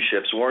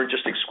relationships, weren't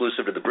just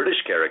exclusive to the British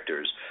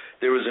characters.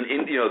 There was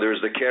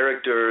there's the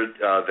character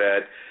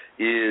that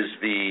is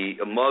the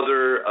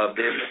mother of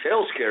Dave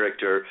Patel's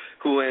character,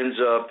 who ends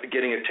up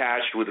getting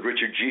attached with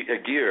Richard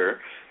Gere,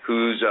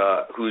 who's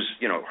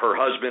her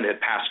husband had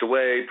passed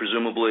away,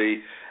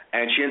 presumably,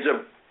 and she ends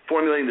up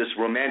formulating this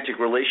romantic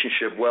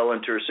relationship well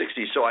into her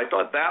 60s. So I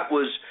thought that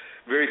was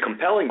very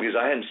compelling because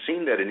I hadn't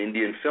seen that in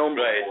Indian film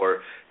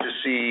before, to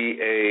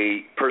see a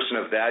person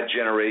of that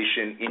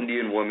generation,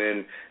 Indian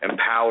woman,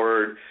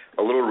 empowered,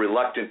 a little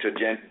reluctant to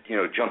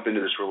jump into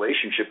this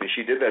relationship, and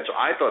she did that. So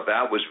I thought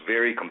that was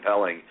very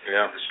compelling,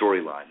 the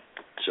storyline.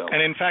 So.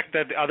 And in fact,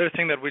 that other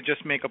thing that we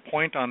just make a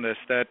point on this,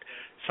 that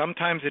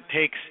sometimes it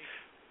takes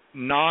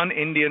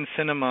non-Indian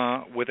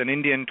cinema with an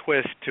Indian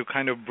twist to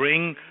kind of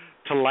bring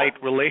to light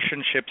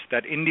relationships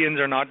that Indians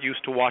are not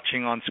used to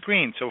watching on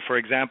screen. So, for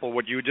example,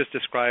 what you just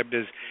described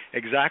is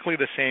exactly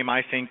the same,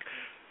 I think,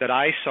 that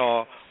I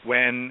saw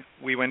when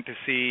we went to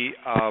see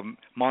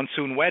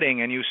Monsoon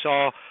Wedding, and you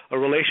saw a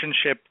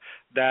relationship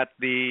that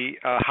the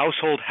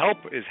household help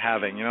is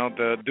having.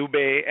 The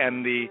Dubé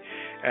and the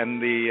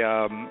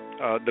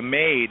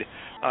maid.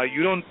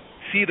 You don't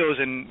see those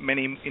in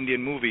many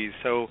Indian movies.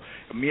 So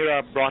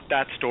Meera brought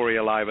that story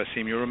alive,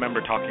 Asim. You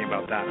remember talking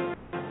about that.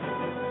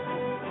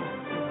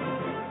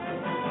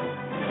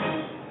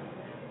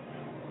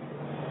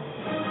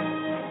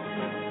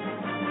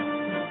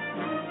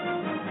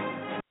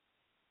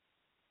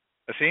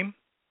 Asim?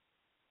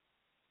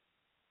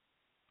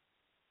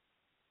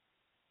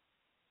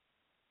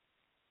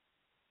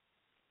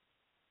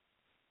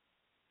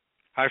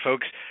 Hi,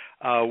 folks.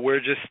 We're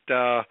just,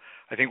 I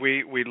think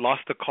we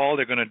lost the call.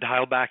 They're going to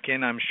dial back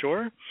in, I'm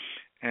sure.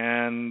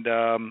 And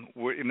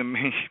we're in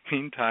the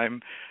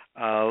meantime,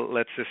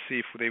 let's just see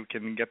if they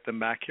can get them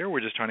back here.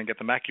 We're just trying to get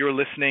them back. You're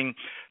listening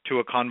to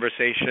a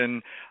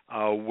conversation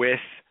with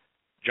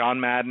John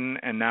Madden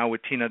and now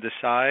with Tina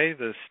Desai,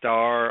 the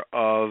star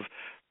of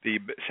the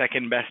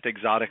second best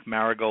exotic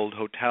Marigold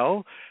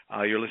Hotel.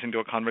 You're listening to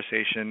a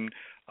conversation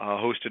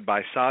hosted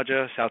by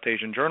SAJA, South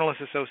Asian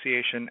Journalists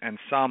Association, and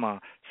SAMA,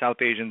 South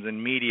Asians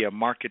in Media,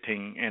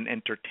 Marketing, and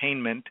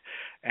Entertainment.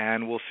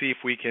 And we'll see if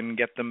we can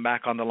get them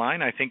back on the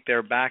line. I think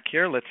they're back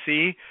here. Let's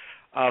see.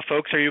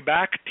 Folks, are you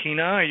back?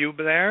 Tina, are you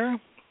there? Yes,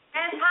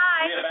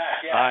 hi. We're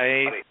back,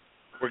 yeah.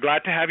 We're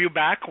glad to have you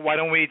back. Why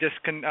don't we just,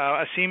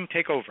 Asim,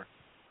 take over.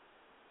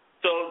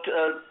 So,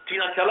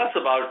 Tina, tell us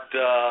about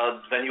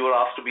when you were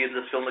asked to be in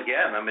this film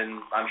again. I mean,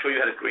 I'm sure you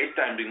had a great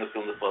time doing the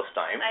film the first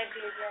time. I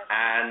did, yes.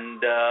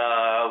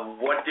 And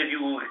what did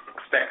you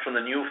expect from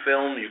the new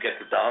film? You get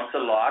to dance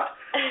a lot.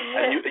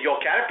 And your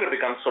character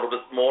becomes sort of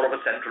more of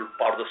a central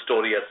part of the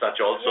story as such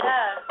also.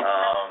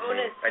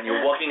 Yeah, and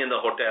you're working in the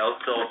hotel.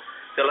 So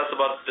tell us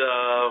about,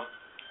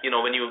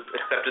 when you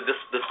accepted this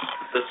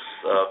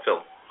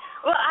film.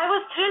 Well, I was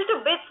thrilled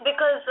to bits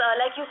because,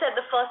 like you said,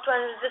 the first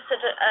one was just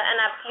such an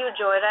absolute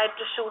joyride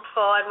to shoot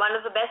for, and one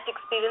of the best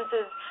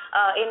experiences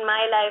in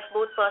my life,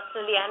 both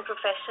personally and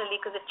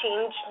professionally, because it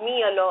changed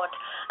me a lot.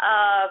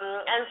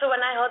 And so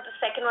when I heard the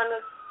second one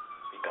was...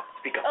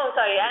 Speak up. Oh,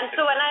 sorry. And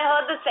so when I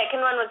heard the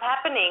second one was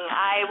happening,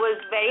 I was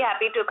very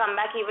happy to come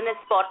back even as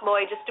spot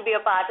boy just to be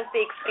a part of the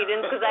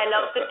experience because I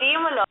love the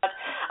team a lot.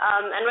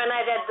 And when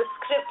I read the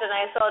script and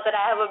I saw that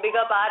I have a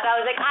bigger part,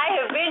 I was like, I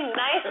have been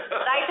nice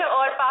writer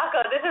or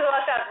Parker. This has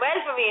worked out well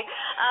for me.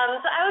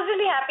 So I was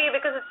really happy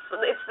because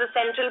it's the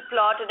central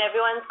plot and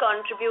everyone's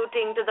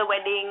contributing to the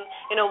wedding.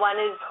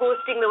 One is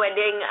hosting the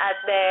wedding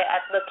at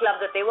the club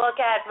that they work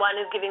at. One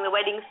is giving the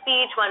wedding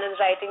speech. One is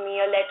writing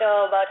me a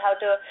letter about how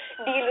to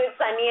deal with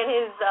Sunny and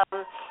his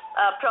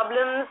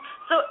problems.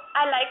 So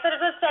I like that it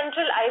was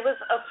central. I was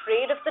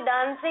afraid of the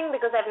dancing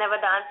because I've never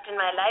danced in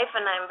my life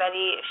and I'm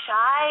very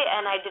shy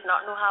and I did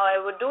not know how I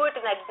would do it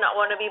and I did not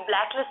want to be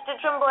blacklisted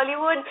from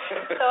Bollywood.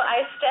 So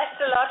I stressed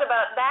a lot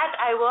about that.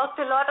 I worked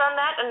a lot on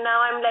that and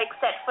now I'm like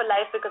set for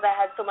life because I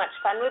had so much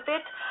fun with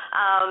it.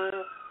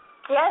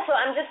 So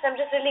I'm just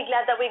really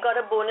glad that we got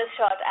a bonus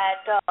shot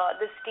at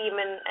this team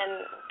and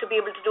to be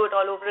able to do it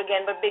all over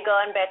again, but bigger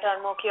and better and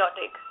more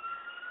chaotic.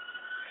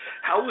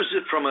 How was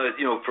it from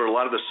for a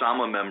lot of the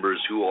SAMA members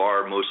who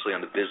are mostly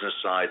on the business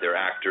side, they're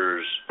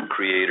actors,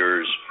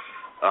 creators,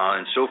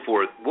 and so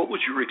forth? What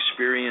was your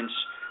experience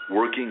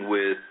working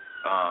with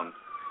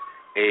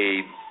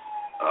a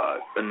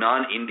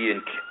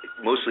non-Indian,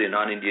 mostly a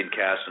non-Indian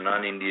cast, a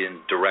non-Indian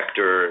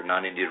director,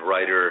 non-Indian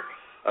writer?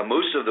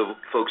 Most of the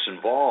folks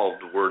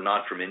involved were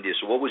not from India.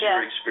 So what was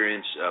your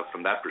experience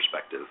from that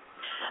perspective?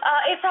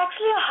 It's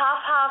actually a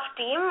half-half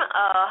team.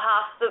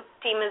 Half the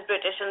team is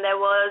British, and there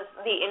was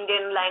the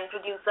Indian line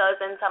producers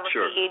and some of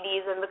the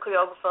ADs and the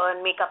choreographer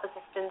and makeup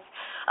assistants.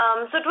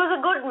 So it was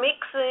a good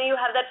mix. You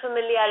have that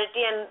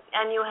familiarity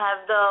and you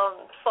have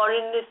the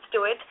foreignness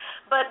to it.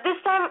 But this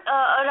time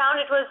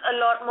around, it was a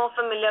lot more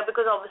familiar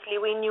because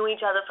obviously we knew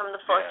each other from the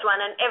first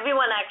one, and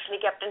everyone actually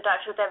kept in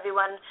touch with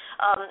everyone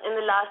in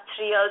the last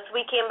 3 years.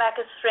 We came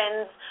back as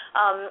friends,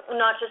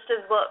 not just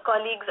as work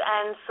colleagues,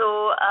 and so...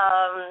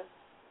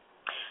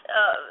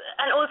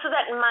 and also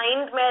that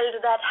mind meld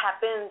that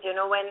happens,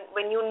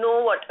 when you know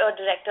what a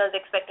director is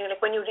expecting,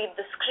 like when you read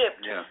the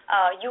script,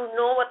 you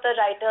know what the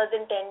writer is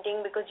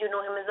intending because you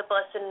know him as a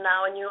person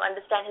now and you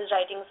understand his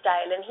writing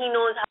style, and he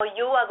knows how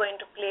you are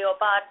going to play your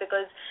part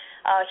because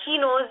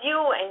he knows you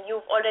and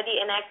you've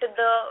already enacted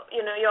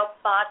your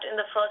part in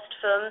the first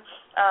film.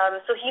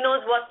 So he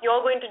knows what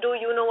you're going to do,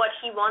 you know what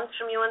he wants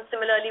from you, and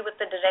similarly with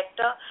the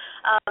director.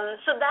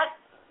 So that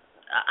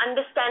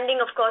understanding,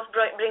 of course,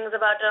 brings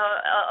about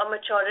a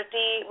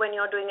maturity when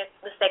you're doing it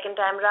the second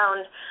time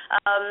round.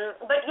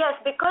 But yes,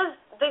 because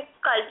they're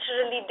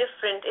culturally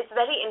different, it's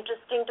very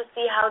interesting to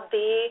see how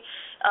they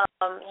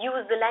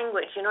use the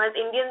language. As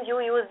Indians,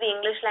 you use the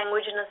English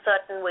language in a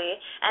certain way,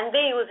 and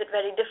they use it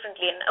very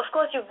differently. And of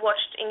course, you've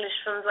watched English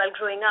films while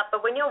growing up,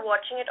 but when you're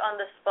watching it on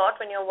the spot,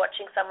 when you're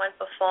watching someone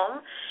perform,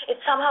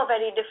 it's somehow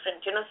very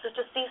different. So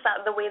to see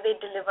the way they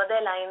deliver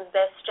their lines,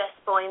 their stress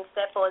points,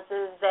 their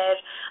pauses, their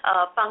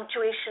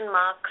punctuation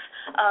marks,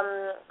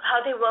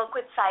 how they work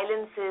with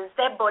silences,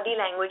 their body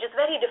language, is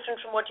very different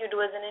from what you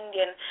do as an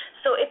Indian.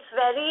 So it's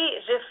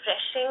very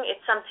refreshing.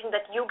 It's something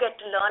that you get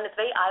to learn. It's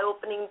very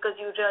eye-opening because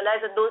you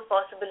realize that those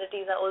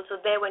possibilities are also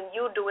there when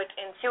you do it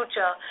in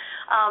future.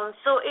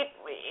 So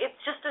it's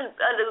just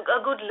a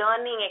good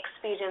learning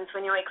experience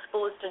when you're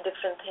exposed to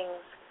different things.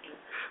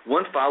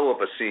 One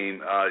follow-up,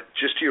 Asim,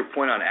 just to your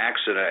point on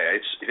accent,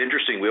 it's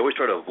interesting. We always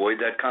try to avoid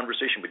that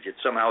conversation, but yet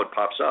somehow it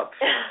pops up.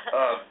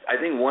 I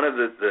think one of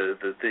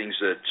the things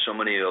that so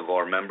many of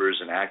our members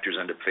and actors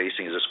end up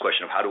facing is this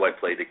question of how do I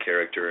play the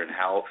character and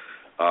how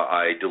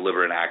I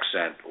deliver an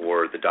accent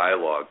or the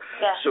dialogue.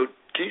 Yeah. So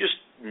can you just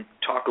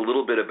talk a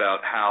little bit about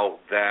how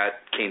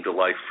that came to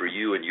life for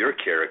you and your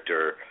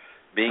character,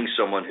 being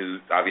someone who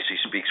obviously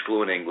speaks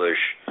fluent English,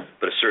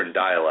 but a certain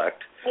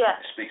dialect,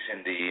 speaks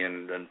Hindi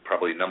and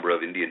probably a number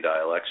of Indian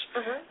dialects.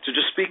 So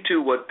just speak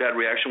to what that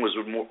reaction was,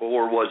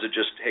 or was it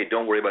just, hey,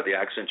 don't worry about the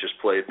accent, just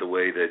play it the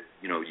way that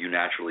you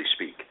naturally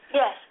speak?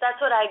 Yes, that's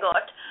what I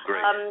got.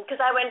 Great. Because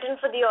I went in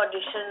for the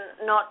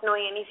audition not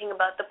knowing anything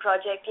about the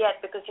project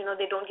yet, because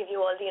they don't give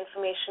you all the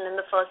information in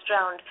the first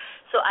round.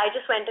 So I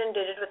just went and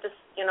did it with this.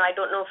 I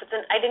don't know if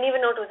I didn't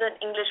even know it was an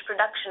English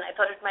production. I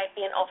thought it might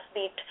be an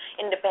offbeat,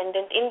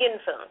 independent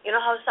Indian film. You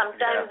know how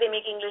sometimes they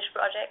make English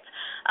projects.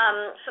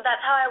 So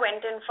that's how I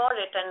went in for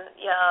it,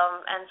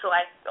 and so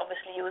I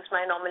obviously used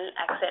my normal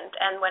accent.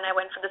 And when I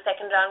went for the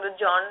second round with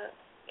John,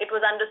 it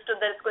was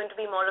understood that it's going to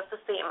be more of the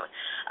same.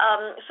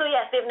 So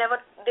yes, they've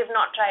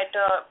not tried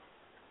to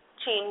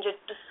change it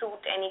to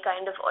suit any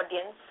kind of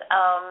audience.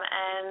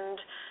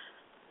 And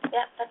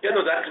that's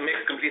no, that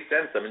makes complete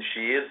sense. I mean,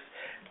 she is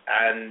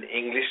an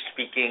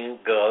English-speaking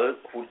girl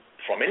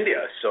from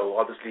India, so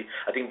obviously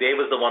I think Dave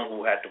was the one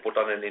who had to put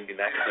on an Indian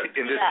accent.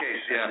 In this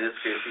case, In this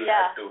case, he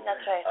had to.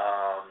 That's right.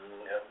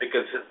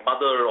 Because his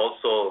mother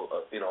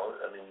also,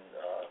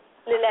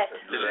 Lilette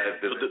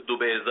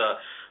Dubey is a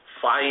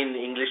fine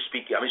English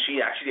speaker. I mean,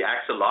 she actually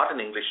acts a lot in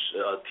English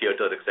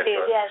theater, etc.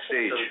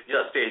 Stage.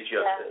 Stage.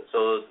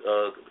 So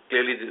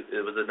clearly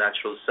it was a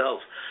natural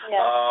self.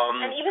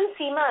 And even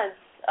Seema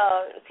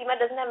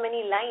doesn't have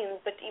many lines,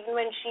 but even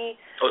when she...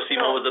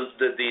 Seema was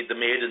the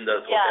maid in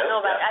the hotel.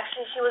 But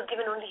actually she was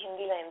given only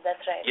Hindi lines, that's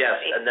right. Yes,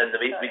 and then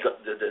we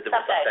got the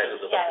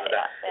subtitles or something like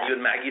that.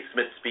 Even Maggie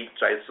Smith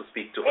tries to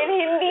speak to her. In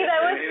Hindi, that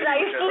was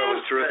priceless. That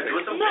was terrific. There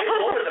was some great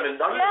moments. I mean,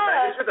 not just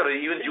Maggie Smith, or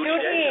even Judy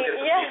Dench gets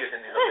to speak it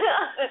in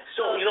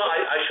So,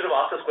 I should have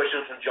asked this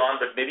question from John,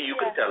 but maybe you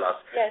can tell us.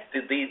 Yes.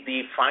 The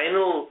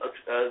final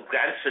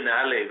grand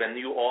finale, when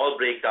you all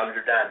break down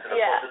to dance, and of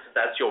course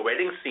that's your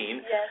wedding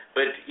scene,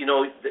 but,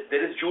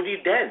 there is Judy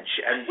Dench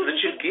and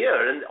Richard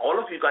Gere and all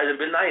of you guys and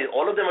Bill Nye,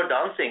 all of them are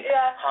dancing.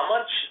 How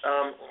much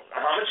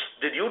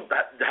did you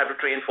have to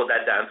train for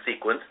that dance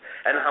sequence,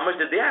 and how much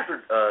did they have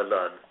to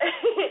learn?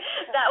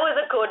 That was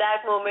a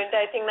Kodak moment.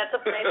 I think that's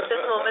a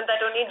priceless moment that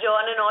only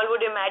John and all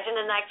would imagine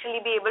and actually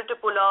be able to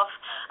pull off.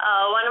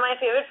 One of my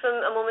favorite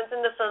moments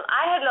in the film.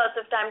 I had lots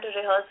of time to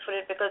rehearse for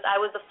it because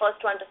I was the first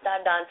one to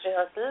start dance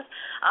rehearsals.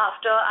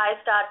 After I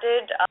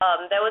started,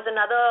 there was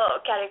another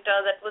character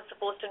that was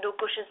supposed to do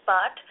Kush's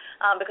part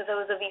because there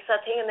was a visa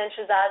thing, and then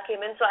Shazad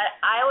came in. So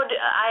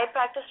I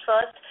practiced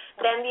first,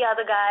 then the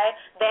other guy,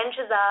 then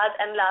Shazad,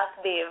 and last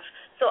Dev.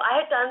 So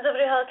I had tons of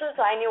rehearsals,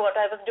 so I knew what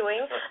I was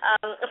doing.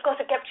 Of course,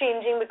 it kept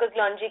changing because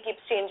Lonji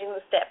keeps changing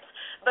the steps.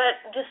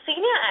 But the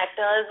senior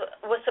actors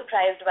were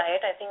surprised by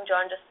it. I think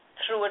John just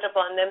threw it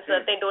upon them so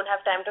that they don't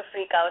have time to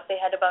freak out. They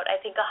had about,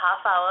 I think, a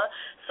half hour.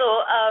 So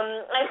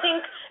I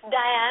think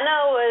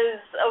Diana was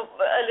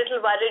a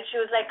little worried. She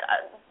was like,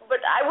 but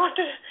I want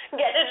to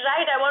get it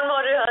right. I want more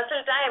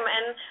rehearsal time.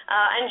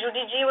 And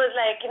Judy G was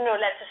like,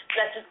 let's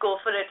just go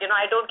for it.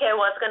 I don't care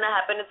what's going to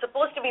happen. It's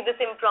supposed to be this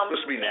impromptu.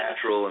 It's supposed to be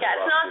natural. And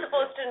it's not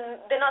supposed to.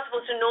 They're not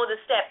supposed to know the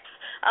steps.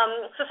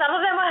 So some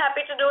of them were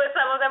happy to do it.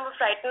 Some of them were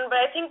frightened.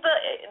 But I think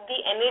the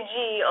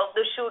energy of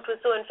the shoot was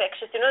so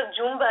infectious.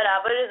 Jhoom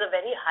Barabar is a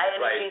very high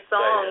energy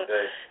song.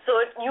 Right. So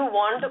you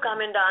want to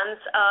come and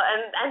dance.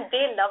 And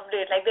they loved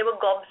it. Like they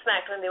were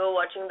gobsmacked when they were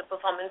watching the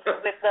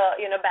performances with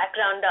the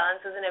background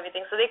dancers and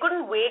everything. So they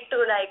couldn't wait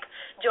to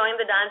join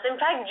the dance. In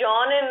fact,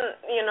 John and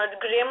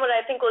Graham were,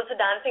 I think, also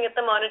dancing at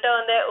the monitor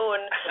on their own.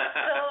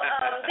 So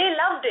they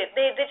loved it.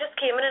 They just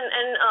came in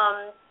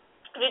and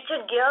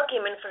Richard Gere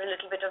came in for a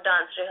little bit of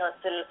dance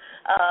rehearsal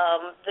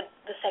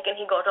the second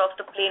he got off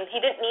the plane. He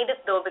didn't need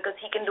it though because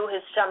he can do his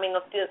strumming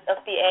of the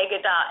air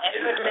guitar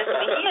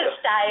effortlessly. He has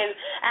style,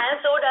 and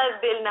so does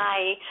Bill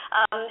Nye.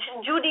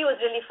 Judy was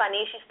really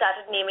funny. She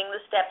started naming the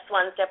steps.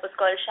 One step was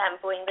called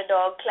shampooing the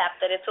dog. Clap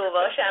that it's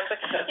over.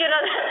 Shampoo. So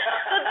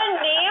the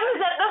names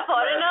that the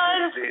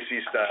foreigners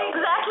Desi style.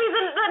 Exactly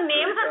the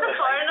names that the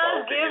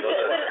foreigners give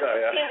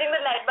changing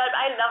the light bulb.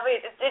 I love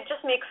it. It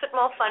just makes it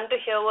more fun to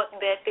hear what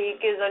their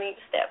take is on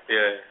each step.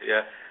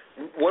 Yeah.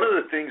 One of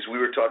the things we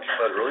were talking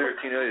about earlier,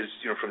 Tina, is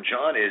from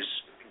John is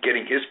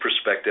getting his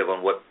perspective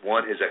on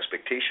what his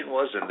expectation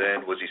was, and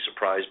then was he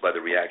surprised by the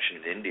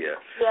reaction in India?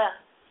 Yeah.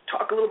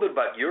 Talk a little bit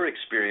about your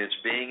experience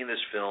being in this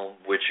film,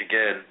 which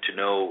again, to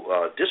no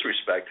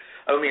disrespect,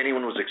 I don't think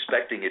anyone was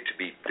expecting it to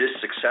be this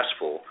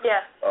successful.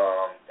 Yeah.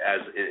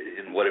 As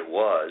in what it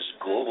was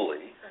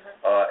globally,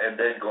 and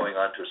then going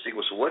on to a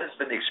sequel. So, what has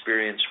been the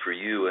experience for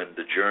you and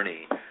the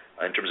journey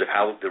in terms of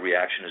how the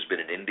reaction has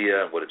been in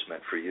India and what it's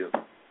meant for you?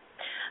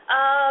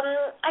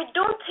 I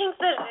don't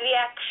think the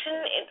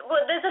reaction...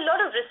 there's a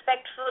lot of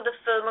respect for the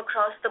film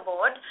across the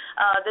board.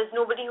 There's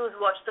nobody who's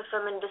watched the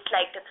film and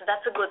disliked it, so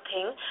that's a good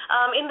thing.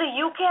 In the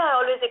UK, I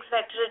always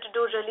expected it to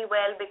do really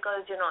well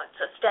because,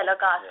 it's a stellar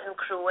cast and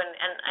crew, and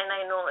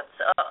I know it's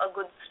a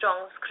good,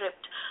 strong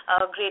script,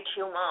 great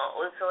humor,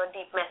 also a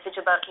deep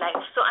message about life.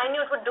 So I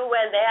knew it would do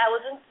well there. I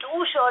wasn't too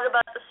sure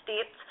about the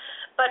States,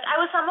 but I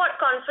was somewhat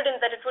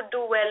confident that it would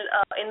do well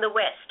in the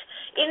West.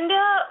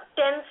 India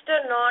tends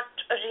to not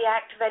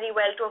react very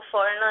well to a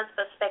foreigner's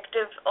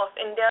perspective of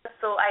India,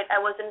 so I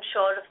wasn't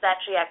sure of that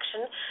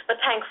reaction, but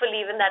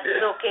thankfully even that was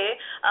okay.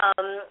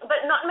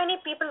 But not many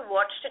people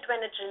watched it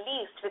when it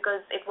released because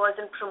it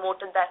wasn't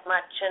promoted that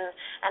much,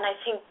 and I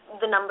think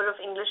the number of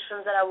English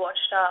films that I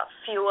watched are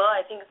fewer.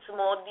 I think it's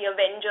more the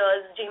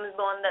Avengers, James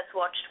Bond that's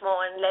watched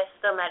more, and less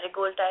the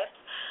Marigold types.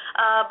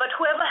 But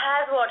whoever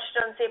has watched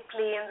on, say,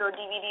 planes or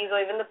DVDs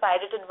or even the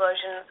pirated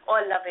versions,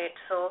 all love it.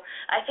 So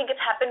I think it's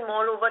happened more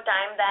over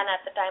time than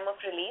at the time of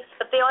release,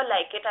 but they all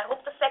like it. I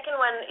hope the second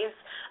one is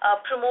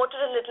promoted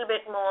a little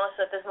bit more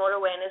so there's more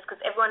awareness, because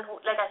everyone who,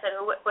 like I said,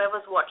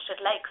 whoever's watched it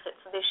likes it,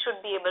 so they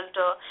should be able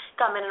to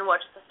come in and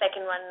watch the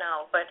second one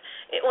now, but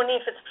only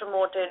if it's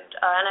promoted,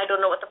 and I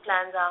don't know what the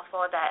plans are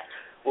for that.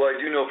 Well, I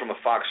do know from a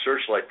Fox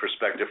Searchlight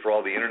perspective, for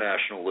all the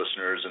international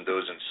listeners and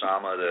those in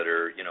Sama that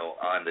are,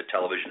 on the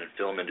television and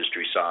film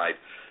industry side,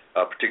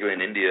 particularly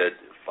in India,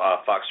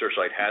 Fox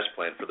Searchlight has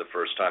planned for the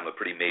first time a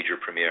pretty major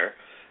premiere,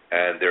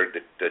 and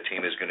the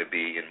team is going to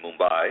be in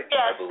Mumbai,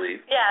 yes. I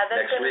believe. Yeah,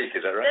 next week, is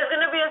that right? There's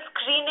going to be a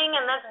screening,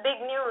 and that's big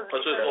news. So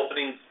it's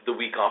opening the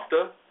week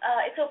after?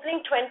 It's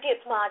opening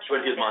 20th March.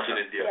 20th March in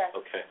India. Yes.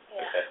 Okay.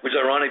 Yeah. Okay. Which is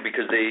ironic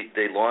because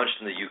they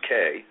launched in the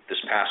UK this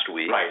past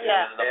week. Right.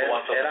 Yeah.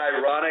 And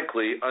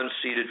ironically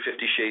unseated 50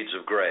 Shades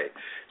of Grey.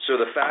 So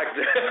the fact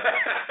that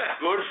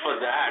good for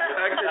that. The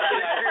fact that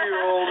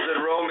 60-year-olds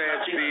and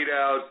romance beat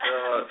out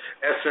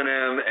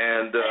S&M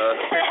and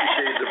 50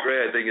 Shades of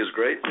Grey, I think, is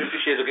great. 50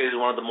 Shades of Grey is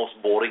one of the most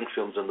boring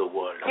films in the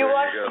world. You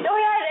watched? Oh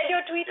yeah, I read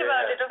your tweet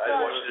about it. Of course.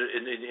 I watched it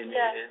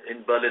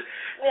in Berlin.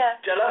 Yeah.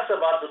 Tell us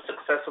about the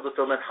success of the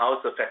film and how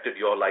it's affected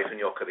your life and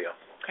your career.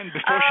 And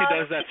before she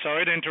does that,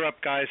 sorry to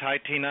interrupt, guys. Hi,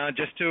 Tina.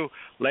 Just to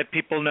let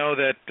people know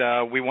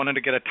that we wanted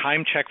to get a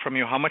time check from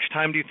you. How much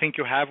time do you think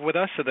you have with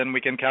us, so then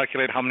we can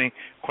calculate how many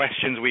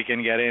questions we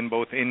can get in,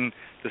 both in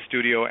the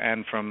studio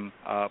and from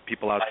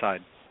people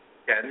outside?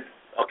 10.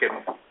 Okay,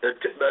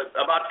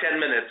 about 10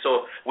 minutes.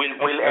 So we'll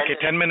end. Okay,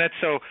 10 minutes.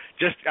 So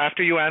just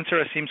after you answer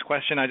Asim's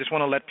question, I just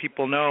want to let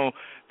people know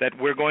that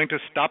we're going to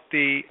stop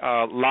the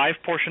live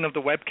portion of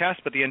the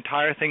webcast, but the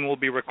entire thing will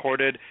be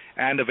recorded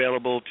and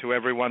available to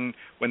everyone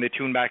when they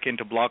tune back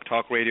into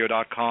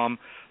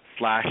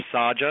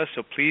blogtalkradio.com/Saja.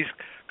 So please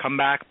come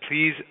back.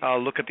 Please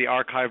look at the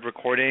archived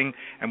recording.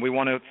 And we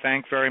want to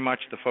thank very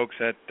much the folks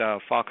at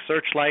Fox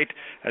Searchlight,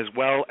 as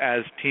well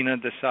as Tina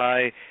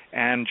Desai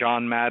and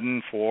John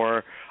Madden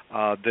for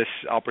this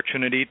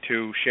opportunity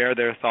to share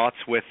their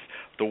thoughts with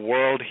the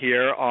world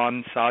here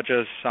on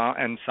Saja's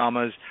and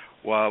Sama's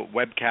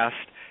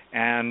webcast.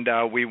 And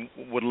we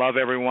would love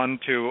everyone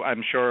to,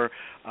 I'm sure,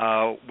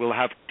 we'll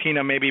have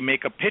Tina maybe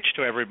make a pitch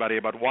to everybody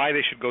about why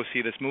they should go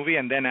see this movie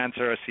and then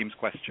answer Asim's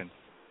question.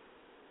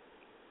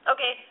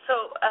 Okay,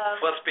 so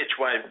first pitch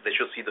why they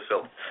should see the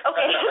film.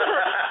 Okay.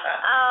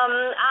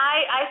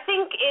 I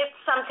think it's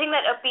something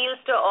that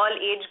appeals to all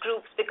age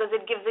groups because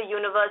it gives a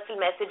universal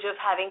message of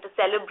having to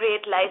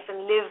celebrate life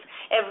and live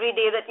every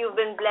day that you've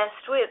been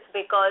blessed with,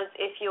 because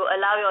if you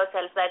allow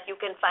yourself that, you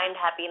can find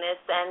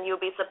happiness and you'll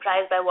be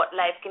surprised by what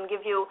life can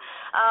give you.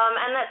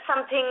 And that's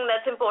something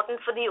that's important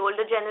for the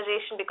older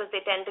generation because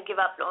they tend to give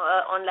up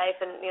on life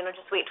and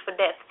just wait for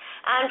death,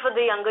 and for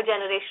the younger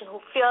generation who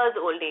fears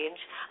old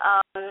age.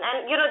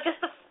 And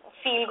just the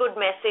feel-good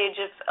message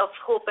of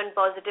hope and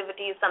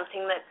positivity is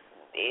something that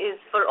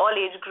is for all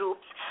age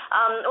groups.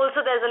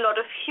 Also, there's a lot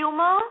of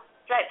humor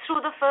right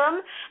through the film,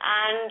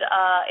 and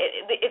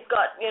it's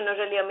got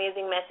really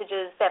amazing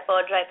messages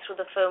peppered right through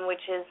the film,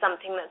 which is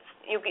something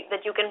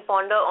that you can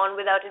ponder on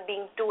without it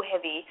being too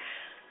heavy.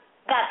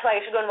 That's why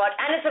you should go and watch.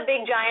 And it's a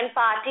big giant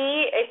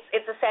party.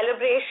 It's a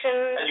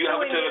celebration. And you have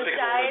a terrific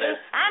role in it.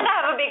 And I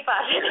have a big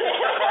party.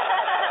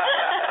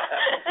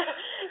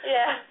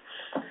 Yeah.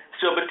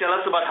 So, but tell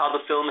us about how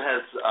the film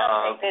has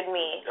affected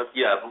me.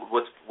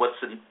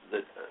 What's in the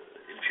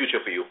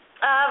future for you?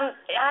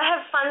 I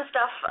have fun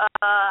stuff.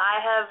 I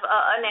have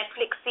a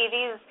Netflix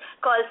series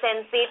called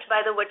Sense8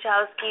 by the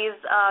Wachowskis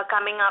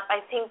coming up.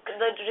 I think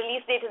the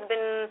release date has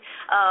been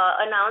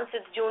announced.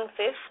 It's June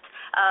 5th.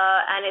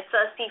 And it's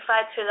a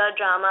sci-fi thriller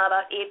drama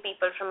about 8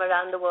 people from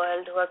around the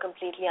world who are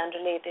completely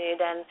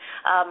unrelated and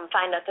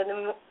find out that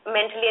they're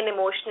mentally and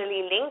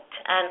emotionally linked,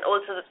 and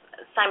also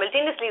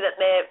simultaneously that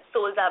their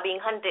souls are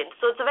being hunted.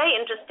 So it's a very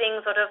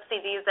interesting sort of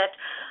series that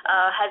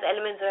has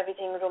elements of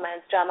everything: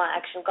 romance, drama,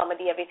 action,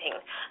 comedy, everything.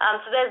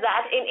 So there's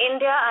that. In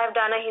India, I've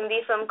done a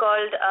Hindi film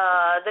called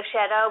The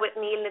Shera with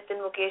Neel Nitin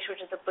Mukesh,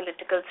 which is a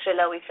political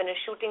thriller. We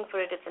finished shooting for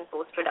it. It's in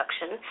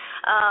post-production.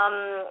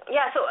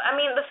 So I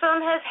mean, the film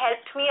has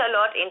helped me a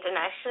lot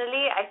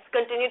internationally. I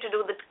continue to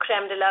do the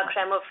creme de la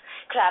creme of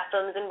crap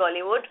films in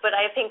Bollywood, but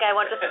I think I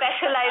want to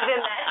specialize in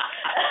that.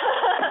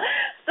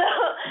 So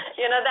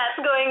That's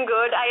going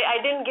good.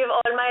 I didn't give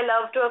all my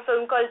love to a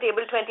film called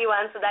Table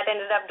 21, so that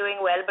ended up doing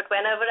well. But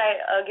whenever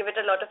I give it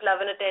a lot of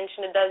love and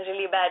attention, it does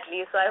really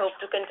badly. So I hope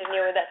to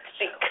continue with that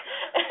streak.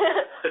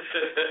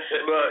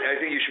 Well, I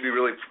think you should be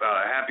really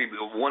happy.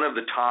 One of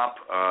the top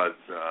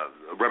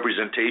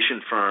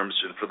representation firms,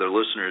 and for their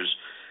listeners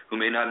who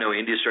may not know,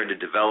 India is starting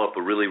to develop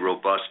a really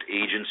robust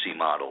agency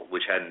model,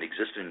 which hadn't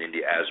existed in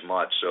India as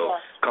much. So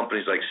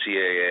companies like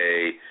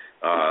CAA,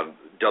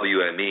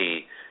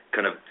 WME,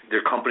 there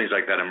are companies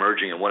like that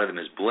emerging, and one of them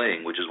is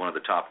Bling, which is one of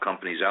the top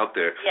companies out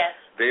there. Yes.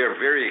 They are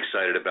very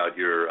excited about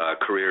your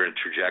career and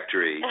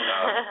trajectory.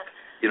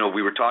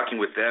 We were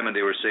talking with them, and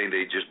they were saying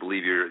they just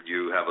believe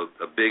you have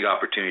a big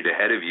opportunity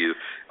ahead of you.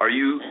 Are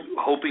you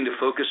hoping to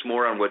focus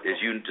more on what, as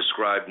you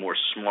described, more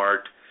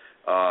smart,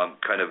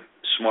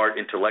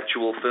 smart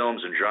intellectual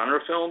films and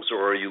genre films,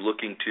 or are you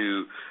looking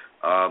to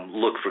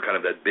look for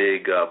that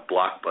big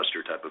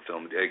blockbuster type of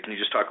film? Can you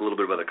just talk a little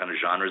bit about the kind of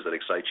genres that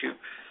excite you?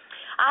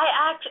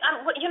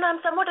 I'm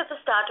somewhat at the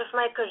start of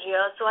my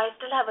career, so I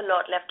still have a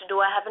lot left to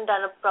do. I haven't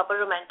done a proper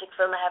romantic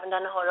film. I haven't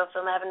done a horror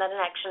film. I haven't done an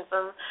action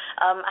film.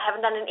 I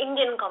haven't done an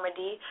Indian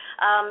comedy.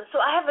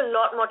 So I have a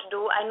lot more to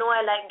do. I know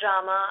I like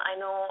drama. I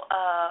know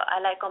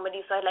I like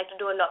comedy, so I'd like to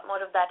do a lot more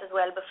of that as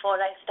well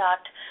before I start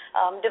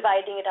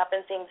dividing it up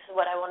and saying this is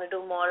what I want to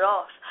do more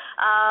of.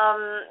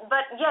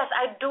 But yes,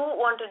 I do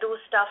want to do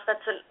stuff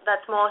that's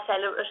more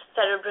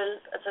cerebral.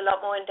 It's a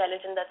lot more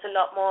intelligent. That's a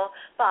lot more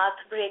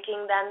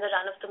path-breaking than the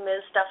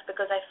run-of-the-mill stuff,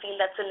 because I feel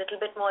that's a little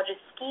bit more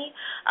risky,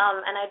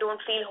 and I don't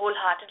feel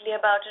wholeheartedly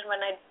about it. When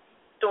I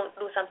don't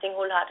do something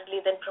wholeheartedly,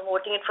 then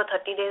promoting it for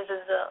 30 days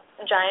is a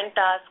giant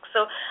task.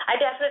 So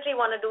I definitely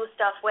want to do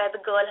stuff where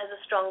the girl has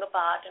a stronger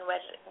part and where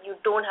you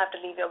don't have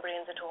to leave your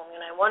brains at home.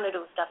 I want to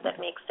do stuff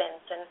that makes sense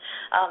and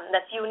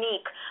that's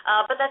unique.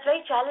 But that's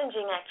very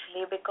challenging,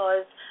 actually,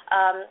 because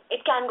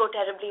it can go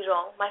terribly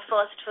wrong. My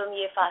first film,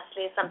 Ye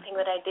Fasle, is something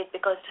that I did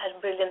because it had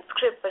a brilliant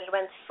script, but it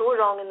went so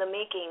wrong in the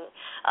making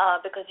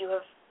because you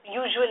have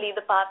usually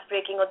the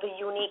path-breaking or the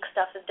unique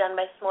stuff is done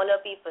by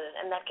smaller people,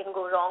 and that can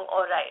go wrong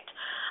or right.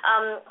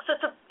 So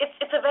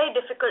it's a very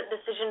difficult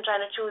decision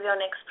trying to choose your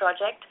next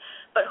project,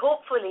 but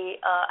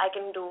hopefully I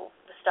can do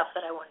the stuff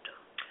that I want to.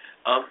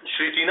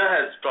 Shri, Tina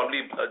has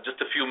probably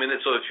just a few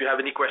minutes, so if you have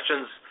any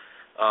questions,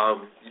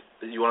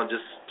 you want to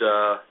just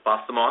pass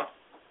them on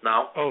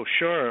now? Oh,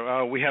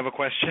 sure. We have a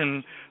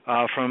question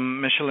from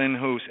Michelin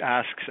who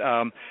asks,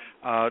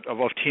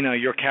 of Tina,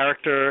 your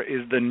character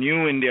is the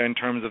new India in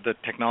terms of the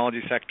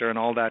technology sector and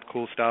all that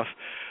cool stuff,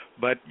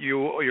 but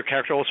your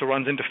character also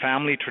runs into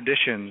family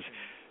traditions.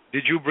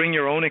 Did you bring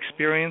your own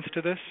experience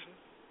to this?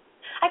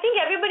 I think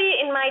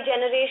everybody in my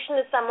generation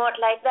is somewhat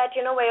like that,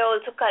 where you're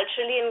also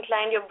culturally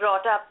inclined. You're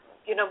brought up,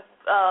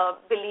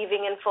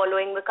 believing and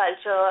following the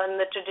culture and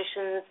the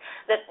traditions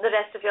that the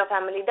rest of your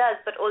family does,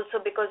 but also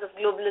because of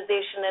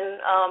globalization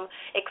and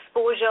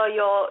exposure,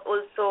 you're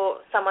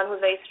also someone who's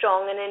very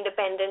strong and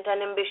independent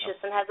and ambitious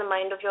and has a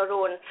mind of your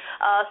own.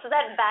 So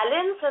that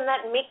balance and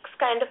that mix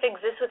kind of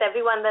exists with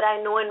everyone that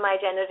I know in my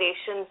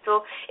generation.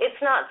 So it's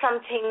not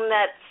something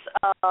that's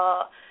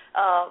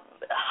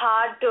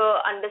hard to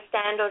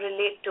understand or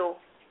relate to.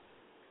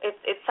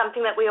 It's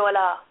something that we all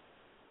are.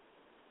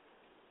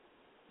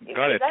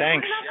 Got it.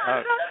 Thanks.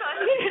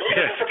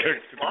 Yes,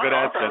 good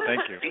answer.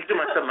 Thank you. Think to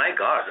myself, my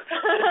God.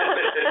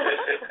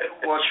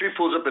 Well, Shri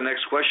pulls up the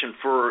next question.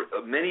 For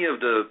many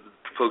of the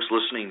folks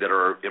listening that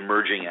are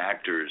emerging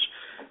actors,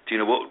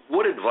 Tina,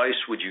 what advice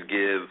would you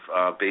give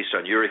based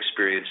on your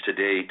experience to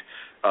date,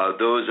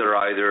 those that are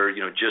either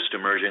just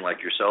emerging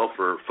like yourself,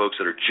 or folks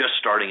that are just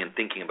starting and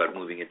thinking about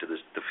moving into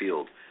the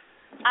field?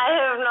 I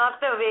have not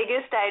the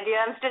vaguest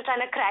idea. I'm still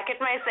trying to crack it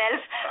myself.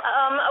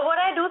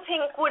 What I do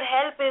think would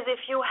help is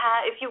if you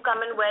come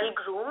in well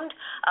groomed,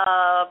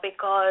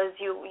 because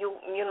you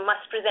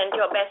must present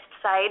your best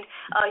side.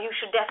 You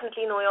should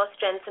definitely know your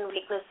strengths and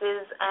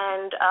weaknesses,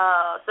 and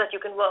so that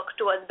you can work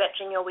towards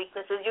bettering your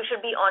weaknesses. You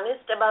should be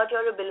honest about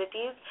your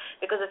abilities,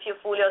 because if you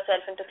fool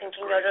yourself into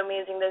thinking you're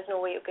amazing, there's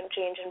no way you can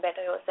change and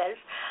better yourself.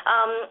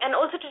 And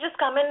also to just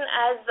come in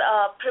as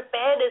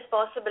prepared as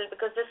possible,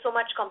 because there's so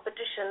much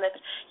competition that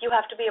you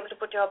have to be able to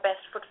put your best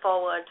foot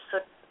forward.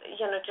 So,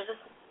 to just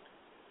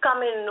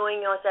come in knowing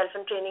yourself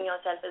and training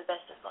yourself as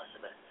best as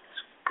possible.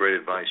 Great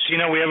advice.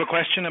 Tina, we have a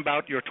question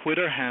about your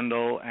Twitter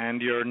handle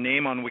and your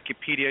name on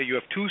Wikipedia. You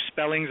have two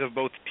spellings of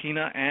both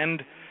Tina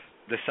and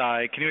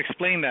Desai. Can you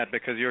explain that?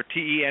 Because you're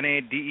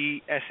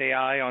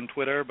TENADESAI on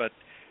Twitter, but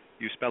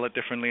you spell it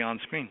differently on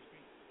screen.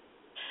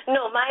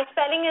 No, my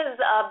spelling is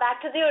back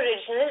to the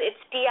original.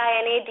 It's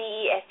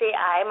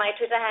TINADESAI. My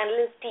Twitter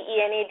handle is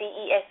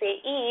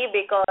TENADESAE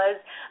because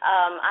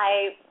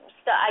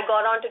I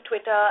got onto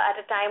Twitter at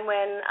a time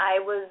when I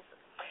was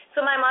So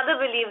my mother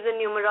believes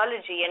in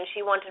numerology, and she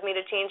wanted me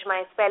to change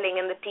my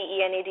spelling, and the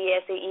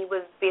TENADSAE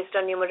was based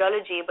on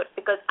numerology. But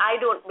because I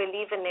don't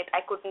believe in it, I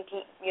couldn't,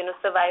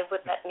 survive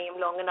with that name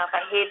long enough.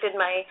 I hated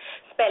my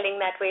spelling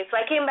that way. So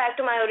I came back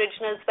to my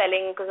original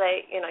spelling because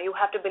you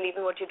have to believe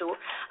in what you do.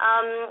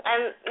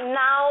 And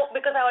now,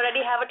 because I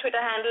already have a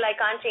Twitter handle, I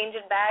can't change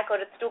it back, or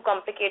it's too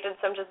complicated,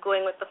 so I'm just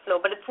going with the flow.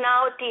 But it's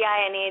now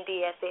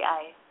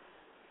TINADSAI.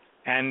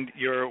 And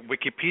your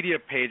Wikipedia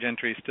page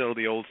entry is still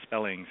the old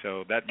spelling,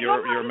 so that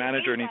your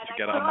manager needs to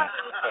get on that.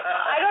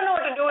 I don't know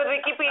what to do with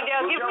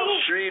Wikipedia. We'll tell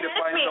Shri to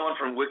find someone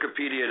from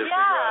Wikipedia to figure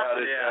out how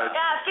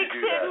to fix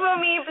it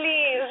for me,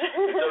 please.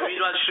 So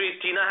meanwhile,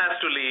 Shri, Tina has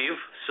to leave,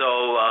 so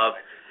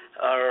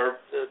our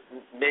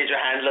major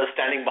handler is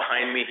standing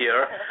behind me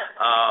here.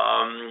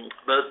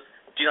 But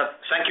Tina,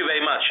 thank you very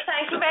much.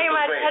 Thank you very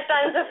much. I had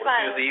tons of fun.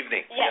 It was the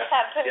evening. Yes,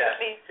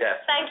 absolutely. Yes.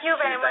 Thank you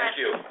very much.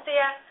 Thank you. See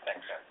ya.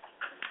 Thanks.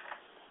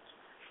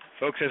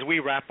 Folks, as we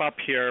wrap up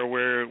here,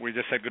 we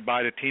just said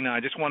goodbye to Tina. I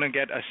just want to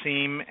get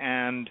Asim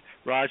and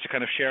Raj to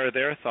kind of share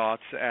their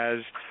thoughts as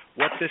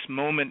what this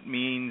moment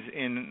means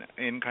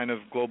in kind of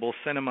global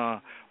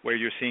cinema, where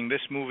you're seeing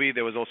this movie.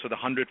 There was also the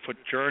 100-Foot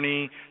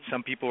Journey.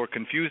 Some people were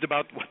confused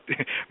about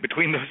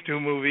between those two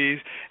movies,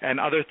 and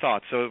other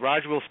thoughts. So,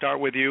 Raj, we'll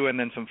start with you, and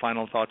then some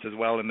final thoughts as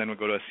well, and then we'll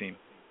go to Asim.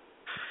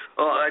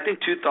 Well, I think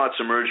two thoughts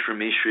emerged from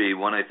me, Shri.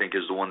 One, I think,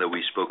 is the one that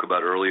we spoke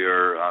about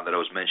earlier that I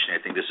was mentioning.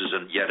 I think this is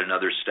yet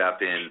another step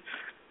in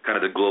kind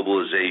of the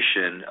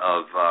globalization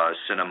of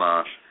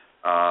cinema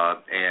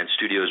and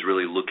studios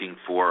really looking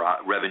for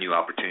revenue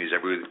opportunities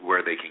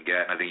everywhere they can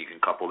get. And I think you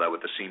can couple that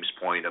with Asim's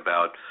point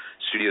about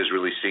studios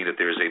really seeing that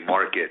there's a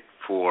market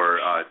for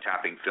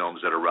tapping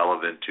films that are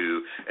relevant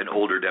to an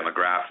older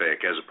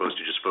demographic as opposed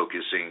to just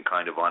focusing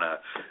kind of on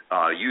a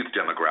youth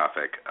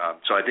demographic.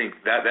 So I think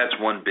that's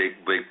one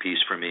big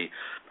piece for me.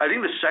 I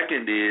think the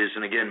second is,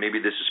 and again, maybe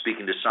this is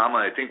speaking to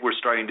Sama, I think we're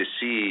starting to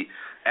see,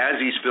 as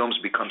these films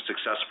become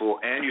successful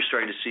and you're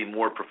starting to see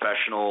more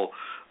professional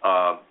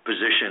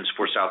positions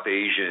for South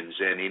Asians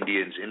and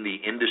Indians in the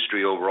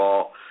industry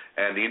overall,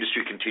 and the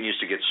industry continues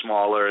to get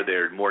smaller,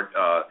 there are more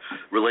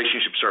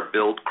relationships are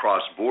built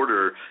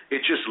cross-border,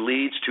 it just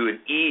leads to an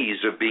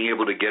ease of being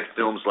able to get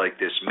films like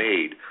this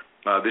made.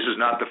 This is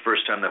not the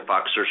first time that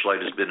Fox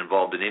Searchlight has been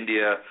involved in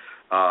India.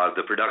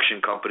 The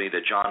production company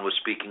that John was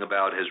speaking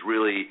about has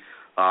really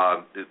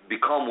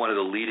become one of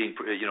the leading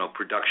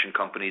production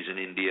companies in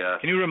India.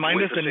 Can you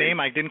remind us the name?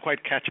 I didn't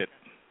quite catch it.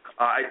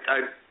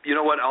 You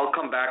know what? I'll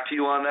come back to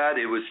you on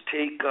that. It was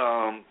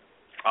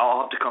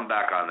I'll have to come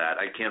back on that.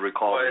 I can't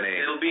recall the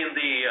name. It'll be in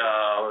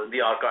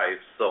the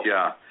archives. So.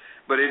 Yeah,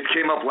 but it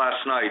came up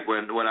last night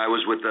when I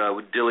was with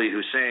Dili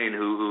Hussain,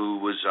 who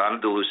was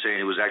Anadil Hussain,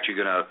 who was actually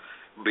going to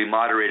be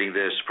moderating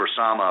this for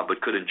Sama, but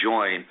couldn't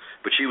join.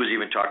 But she was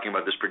even talking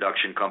about this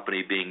production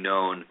company being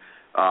known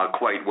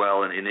quite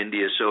well in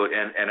India, so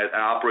and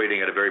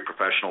operating at a very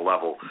professional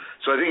level.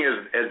 So I think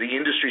as the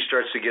industry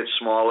starts to get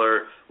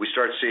smaller, we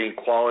start seeing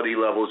quality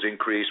levels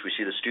increase. We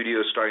see the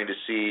studios starting to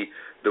see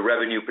the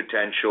revenue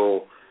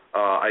potential.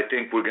 I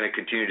think we're going to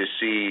continue to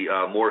see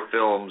more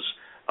films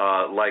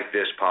like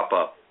this pop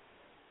up.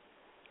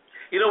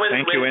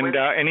 Thank you. And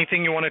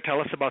anything you want to tell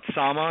us about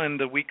Sama in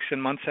the weeks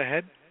and months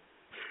ahead?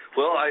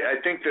 Well, I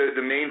think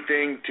the main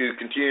thing to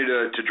continue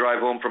to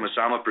drive home from a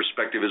Sama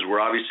perspective is we're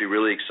obviously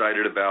really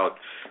excited about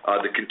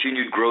the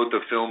continued growth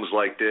of films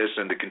like this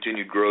and the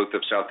continued growth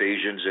of South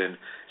Asians in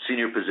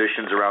senior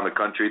positions around the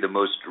country, the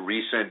most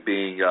recent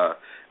being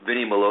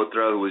Vinny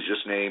Malhotra, who was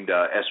just named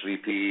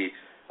SVP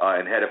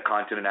and head of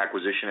content and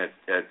acquisition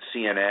at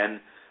CNN,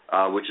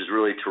 which is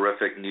really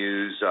terrific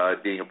news,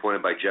 being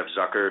appointed by Jeff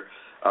Zucker.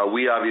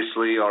 We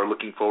obviously are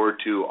looking forward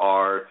to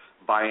our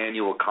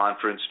biannual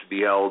conference to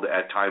be held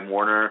at Time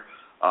Warner.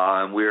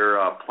 We're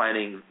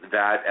planning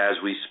that as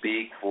we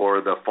speak for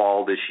the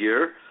fall this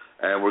year,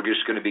 and we're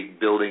just going to be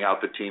building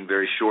out the team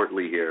very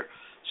shortly here.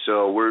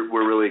 So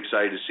we're really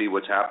excited to see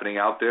what's happening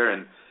out there,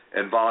 and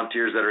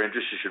volunteers that are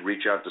interested should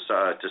reach out to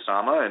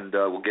Sama, and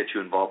we'll get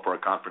you involved for our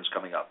conference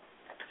coming up.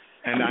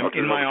 And I'm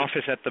in my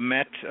office at the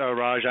Met,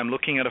 Raj. I'm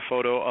looking at a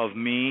photo of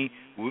me,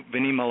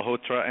 Vinny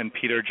Malhotra, and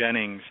Peter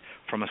Jennings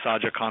from a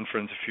Saja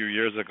conference a few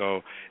years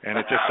ago, and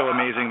it's just so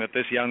amazing that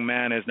this young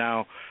man is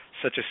now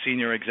such a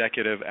senior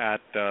executive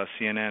at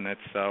CNN.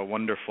 It's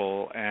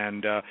wonderful,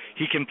 and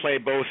he can play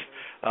both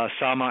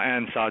Sama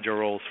and Saja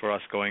roles for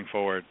us going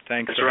forward.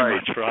 Thanks very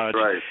much, Raj.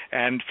 That's right.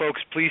 And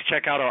folks, please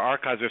check out our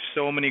archives. We have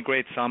so many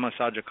great Sama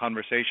Saja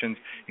conversations,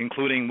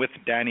 including with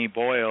Danny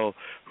Boyle,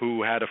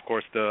 who had, of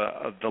course,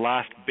 the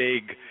last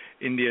big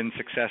Indian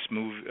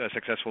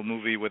successful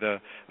movie with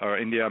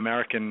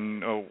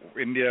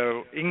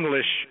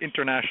English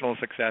international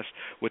success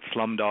with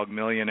Slumdog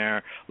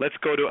Millionaire. Let's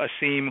go to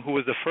Asim, who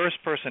was the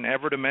first person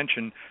ever to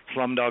mention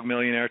Slumdog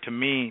Millionaire to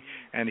me,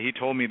 and he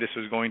told me this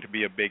was going to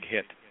be a big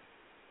hit.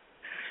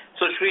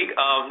 So, Shri,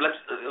 let's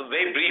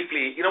very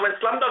briefly, when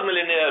Slumdog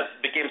Millionaire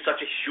became such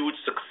a huge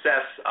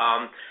success,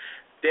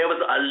 there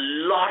was a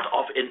lot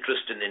of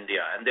interest in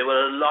India, and there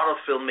were a lot of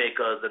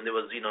filmmakers, and there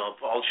was,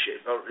 Paul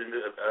Schaefer,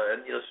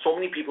 and so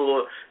many people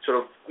were sort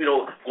of,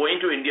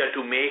 going to India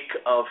to make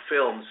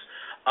films.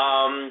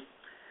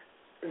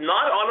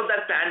 Not all of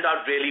that panned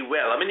out really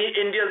well. I mean,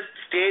 India's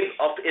stayed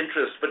of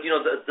interest, but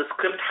the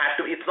script had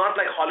to. It's not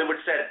like Hollywood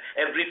said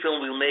every film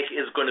we'll make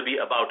is going to be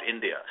about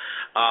India.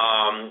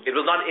 It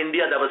was not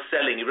India that was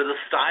selling. It was the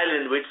style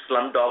in which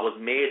Slumdog was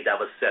made that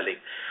was selling.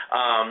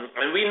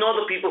 And we know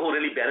the people who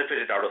really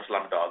benefited out of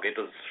Slumdog. It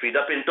was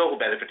Sridhar Pinto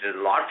who benefited a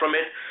lot from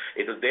it.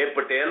 It was Dev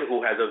Patel who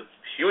has a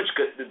huge,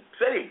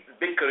 very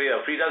big career.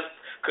 Frida's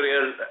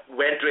career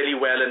went really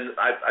well, and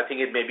I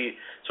think it may be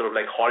sort of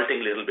like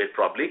halting a little bit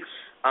probably.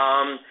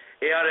 A.R.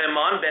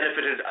 Rahman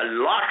benefited a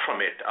lot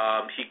from it.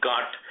 He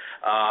got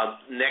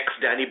next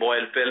Danny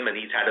Boyle film, and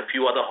he's had a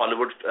few other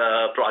Hollywood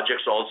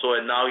projects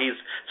also, and now he's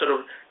sort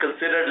of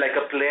considered like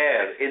a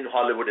player in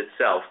Hollywood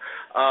itself.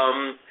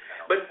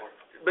 But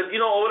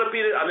over a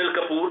period, Anil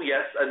Kapoor,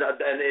 yes, and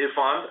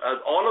Irfan,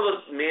 all of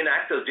the main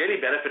actors really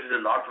benefited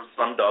a lot from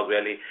Slumdog,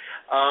 really.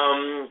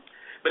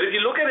 But if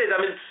you look at it,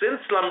 I mean, since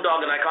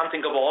Slumdog, and I can't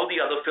think of all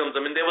the other films. I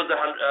mean, there was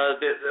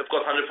of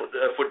course,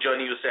 100-Foot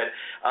Journey. You said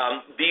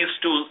these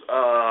two,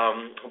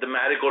 the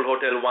Marigold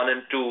Hotel 1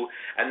 and 2,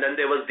 and then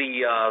there was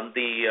the $1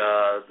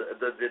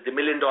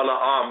 Million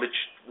Arm, which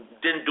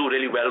didn't do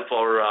really well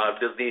for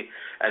Disney,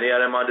 and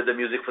A.R. Rahman did the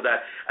music for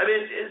that. I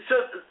mean,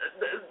 so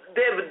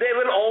there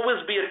will always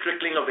be a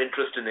trickling of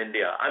interest in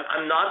India.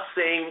 I'm not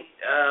saying,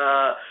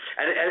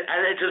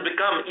 and it has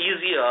become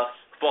easier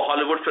for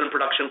Hollywood film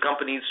production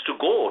companies to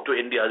go to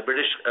India,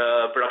 British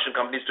production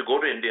companies to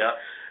go to India,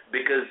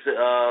 because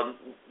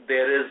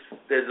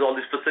there's all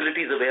these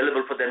facilities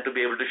available for them to be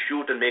able to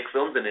shoot and make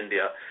films in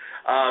India.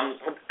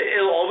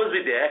 It'll always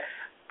be there.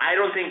 I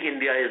don't think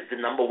India is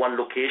the number one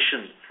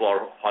location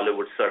for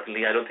Hollywood,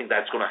 certainly. I don't think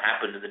that's going to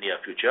happen in the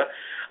near future.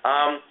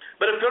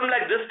 But a film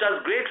like this does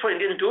great for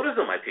Indian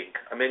tourism, I think.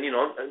 I mean,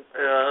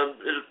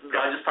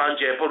 Rajasthan,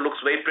 Jaipur looks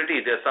very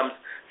pretty. There's some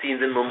scenes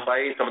in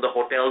Mumbai. Some of the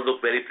hotels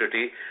look very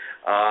pretty.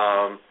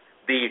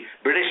 The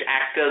British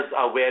actors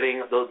are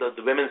wearing, the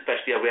women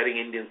especially, are wearing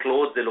Indian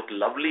clothes. They look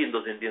lovely in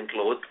those Indian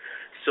clothes.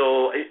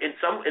 So in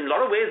a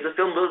lot of ways, the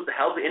film will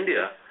help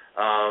India.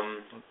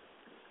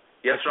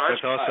 Yes, Raj?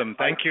 That's awesome.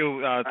 Thank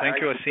you,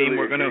 Asim.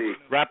 We're going to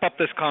wrap up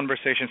this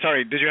conversation.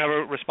 Sorry, did you have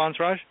a response,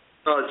 Raj?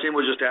 No, Asim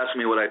was just asking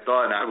me what I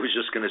thought, and I was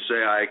just going to say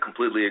I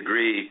completely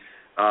agree.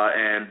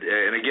 And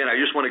again, I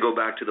just want to go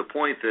back to the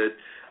point that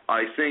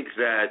I think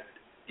that,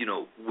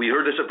 we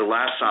heard this at the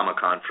last SAMA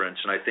conference,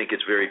 and I think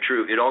it's very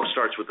true. It all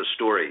starts with a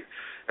story.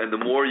 And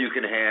the more you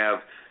can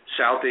have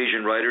South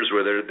Asian writers,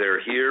 whether they're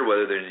here,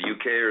 whether they're in the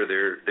UK or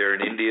they're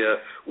in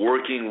India,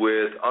 working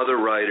with other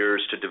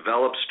writers to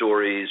develop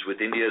stories with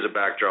India as a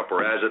backdrop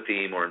or as a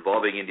theme or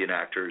involving Indian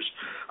actors,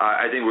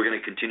 I think we're going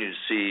to continue to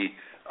see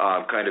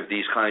kind of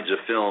these kinds of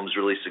films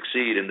really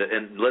succeed. And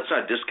let's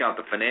not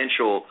discount the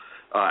financial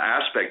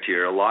aspect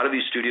here. A lot of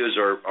these studios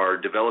are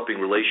developing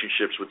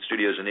relationships with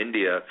studios in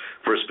India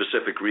for a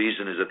specific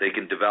reason, is that they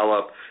can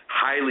develop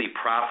highly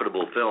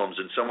profitable films.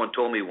 And someone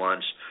told me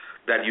once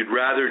that you'd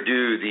rather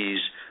do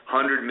these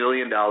 $100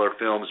 million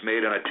films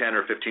made on a $10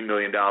 or $15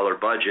 million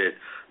budget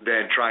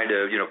than trying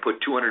to put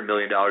 $200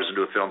 million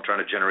into a film trying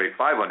to generate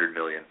 $500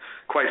 million.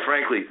 Quite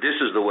frankly, this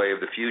is the way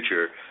of the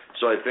future.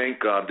 So I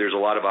think there's a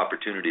lot of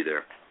opportunity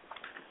there.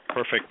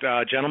 Perfect.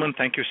 Gentlemen,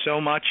 thank you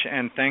so much,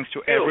 and thanks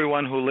to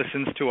everyone who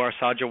listens to our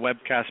Saja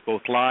webcast,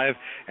 both live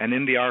and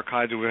in the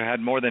archives. We've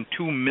had more than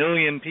 2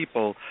 million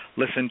people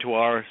listen to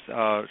our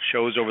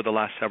shows over the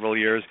last several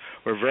years.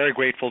 We're very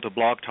grateful to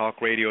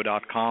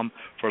blogtalkradio.com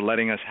for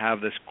letting us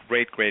have this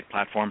great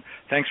platform.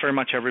 Thanks very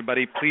much,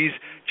 everybody. Please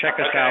check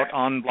us out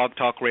on Blog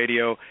Talk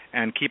Radio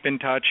and keep in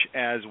touch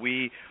as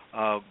we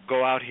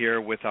go out here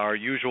with our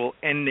usual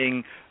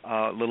ending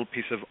little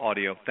piece of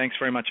audio. Thanks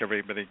very much,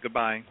 everybody.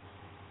 Goodbye.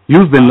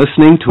 You've been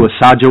listening to a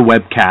Saja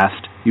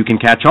webcast. You can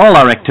catch all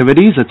our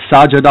activities at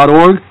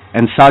saja.org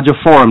and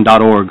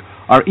sajaforum.org.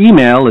 Our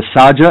email is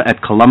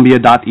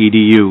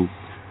saja@columbia.edu.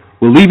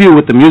 We'll leave you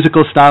with the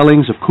musical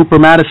stylings of Cooper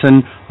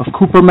Madison of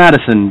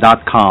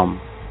coopermadison.com.